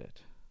don't get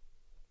it.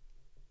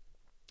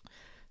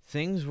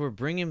 Things we're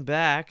bringing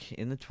back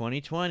in the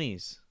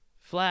 2020s.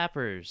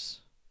 Flappers.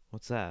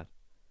 What's that?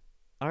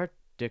 Art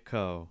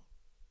Deco.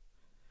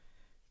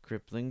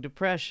 Crippling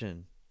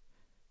depression.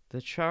 The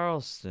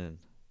Charleston.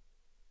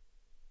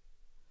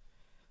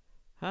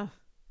 Huh?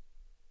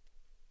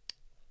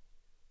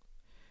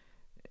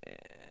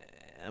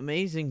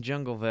 Amazing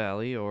Jungle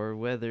Valley or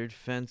weathered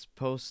fence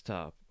post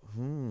top.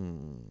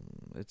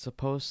 It's a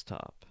post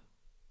top.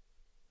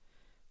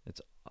 It's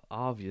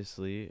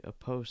obviously a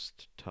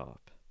post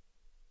top.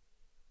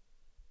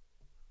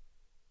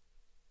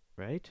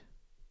 Right?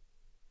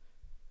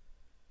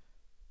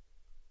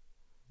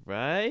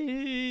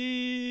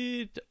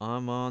 Right?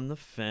 I'm on the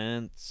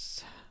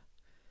fence.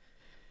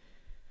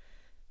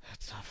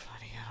 That's not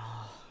funny at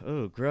all.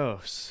 Oh,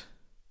 gross.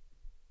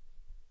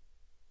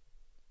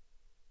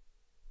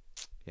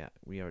 Yeah,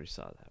 we already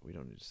saw that. We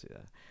don't need to see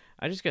that.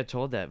 I just got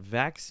told that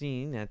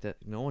vaccine that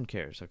no one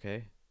cares,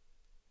 okay?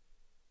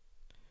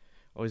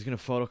 Oh, he's going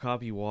to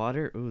photocopy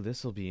water? Ooh,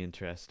 this will be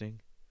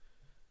interesting.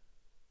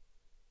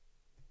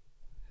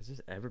 Has this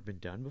ever been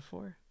done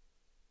before?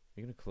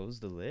 You're going to close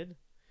the lid?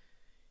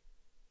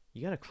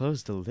 You got to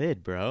close the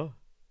lid, bro.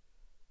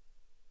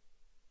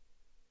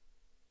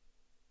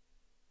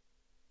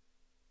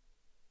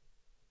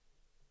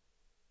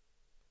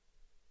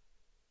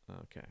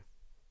 Okay.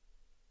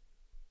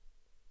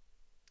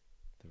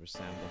 There was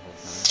sound the whole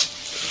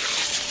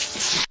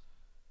time.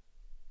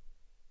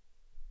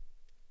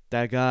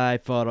 That guy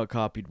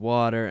photocopied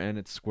water and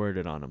it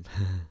squirted on him.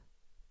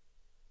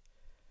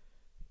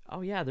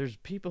 Oh yeah, there's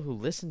people who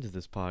listen to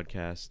this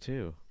podcast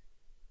too.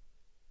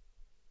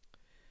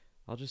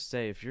 I'll just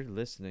say, if you're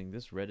listening,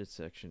 this Reddit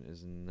section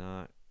is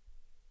not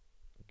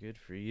good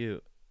for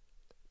you,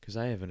 because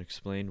I haven't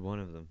explained one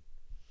of them.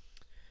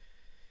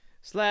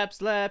 Slap,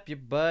 slap your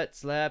butt,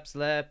 slap,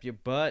 slap your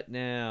butt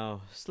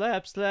now.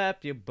 Slap,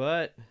 slap your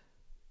butt.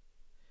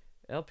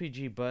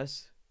 LPG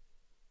bus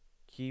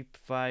keep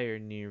fire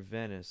near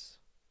Venice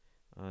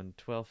on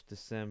 12th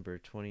December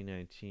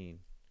 2019.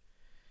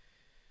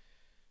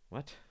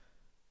 What?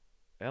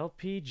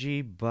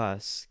 LPG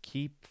bus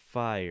keep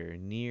fire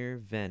near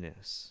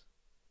Venice.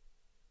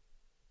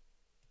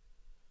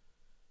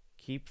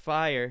 Keep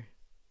fire.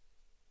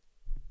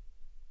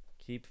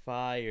 Keep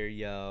fire,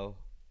 yo.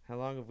 How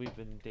long have we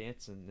been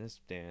dancing this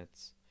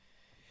dance?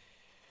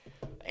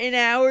 An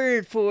hour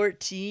and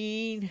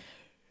 14.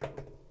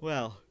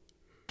 Well,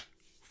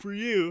 for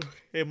you,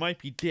 it might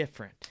be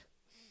different.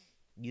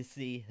 You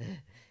see,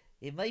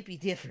 it might be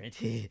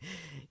different.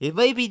 It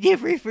might be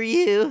different for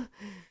you.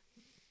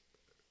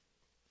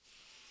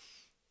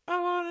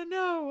 I want to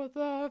know what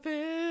love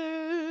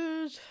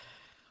is.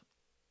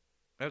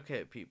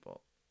 Okay,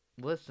 people,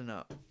 listen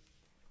up.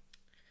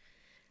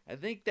 I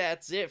think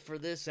that's it for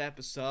this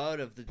episode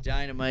of the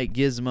Dynamite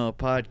Gizmo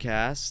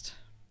podcast.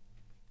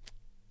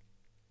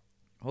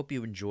 Hope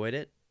you enjoyed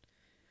it.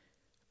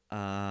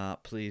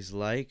 Please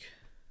like.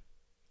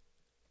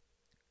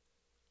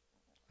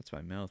 That's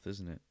my mouth,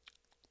 isn't it?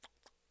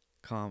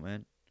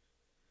 Comment.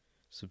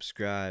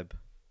 Subscribe.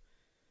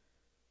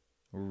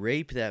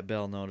 Rape that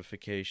bell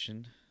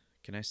notification.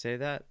 Can I say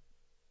that?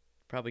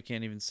 Probably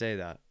can't even say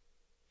that.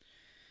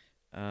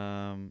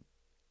 How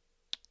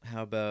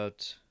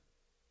about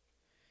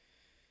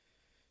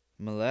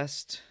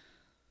molest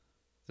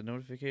the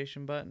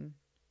notification button?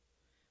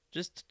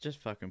 Just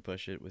fucking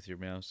push it with your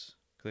mouse.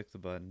 Click the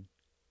button.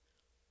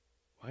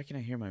 Why can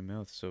I hear my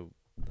mouth so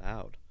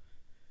loud?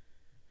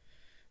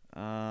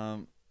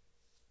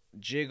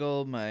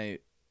 Jiggle my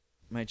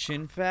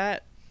chin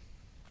fat.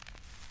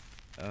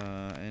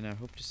 And I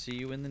hope to see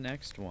you in the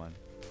next one.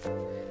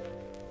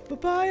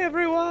 Bye-bye,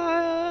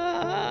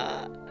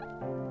 everyone!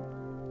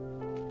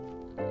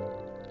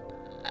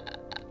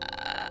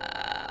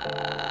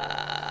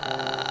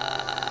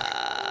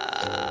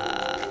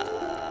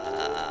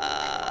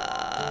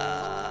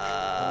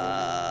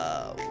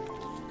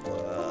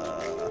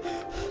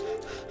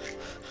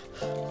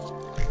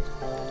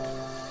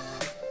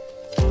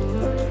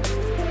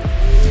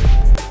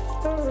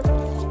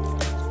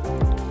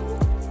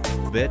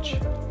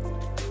 Bitch.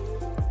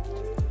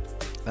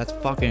 That's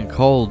fucking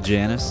cold,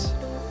 Janice.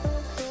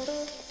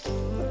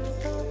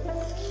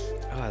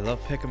 Oh, I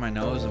love picking my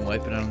nose and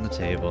wiping it on the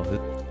table.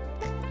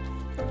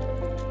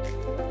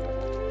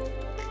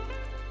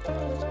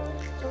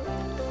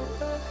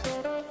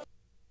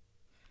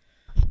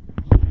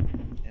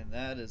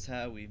 is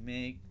how we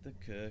make the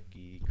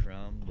cookie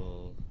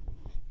crumble.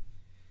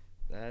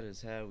 That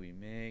is how we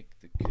make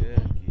the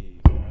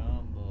cookie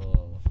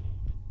crumble.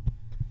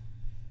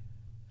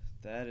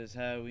 That is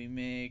how we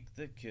make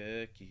the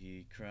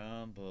cookie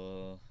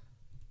crumble.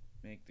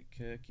 Make the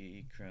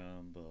cookie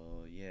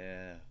crumble,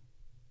 yeah.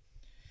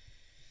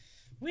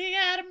 We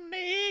gotta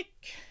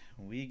make,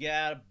 we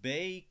gotta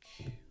bake,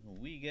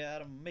 we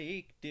gotta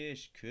make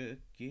this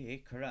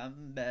cookie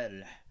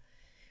crumble.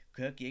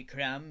 Cookie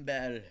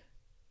crumble.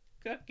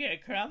 Cookie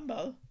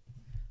crumble.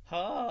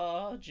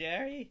 Oh,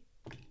 Jerry,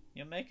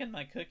 you're making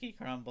my cookie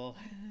crumble.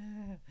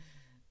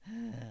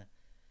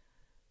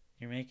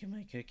 You're making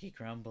my cookie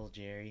crumble,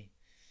 Jerry.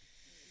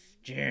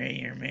 Jerry,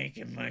 you're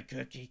making my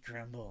cookie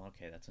crumble.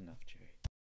 Okay, that's enough, Jerry.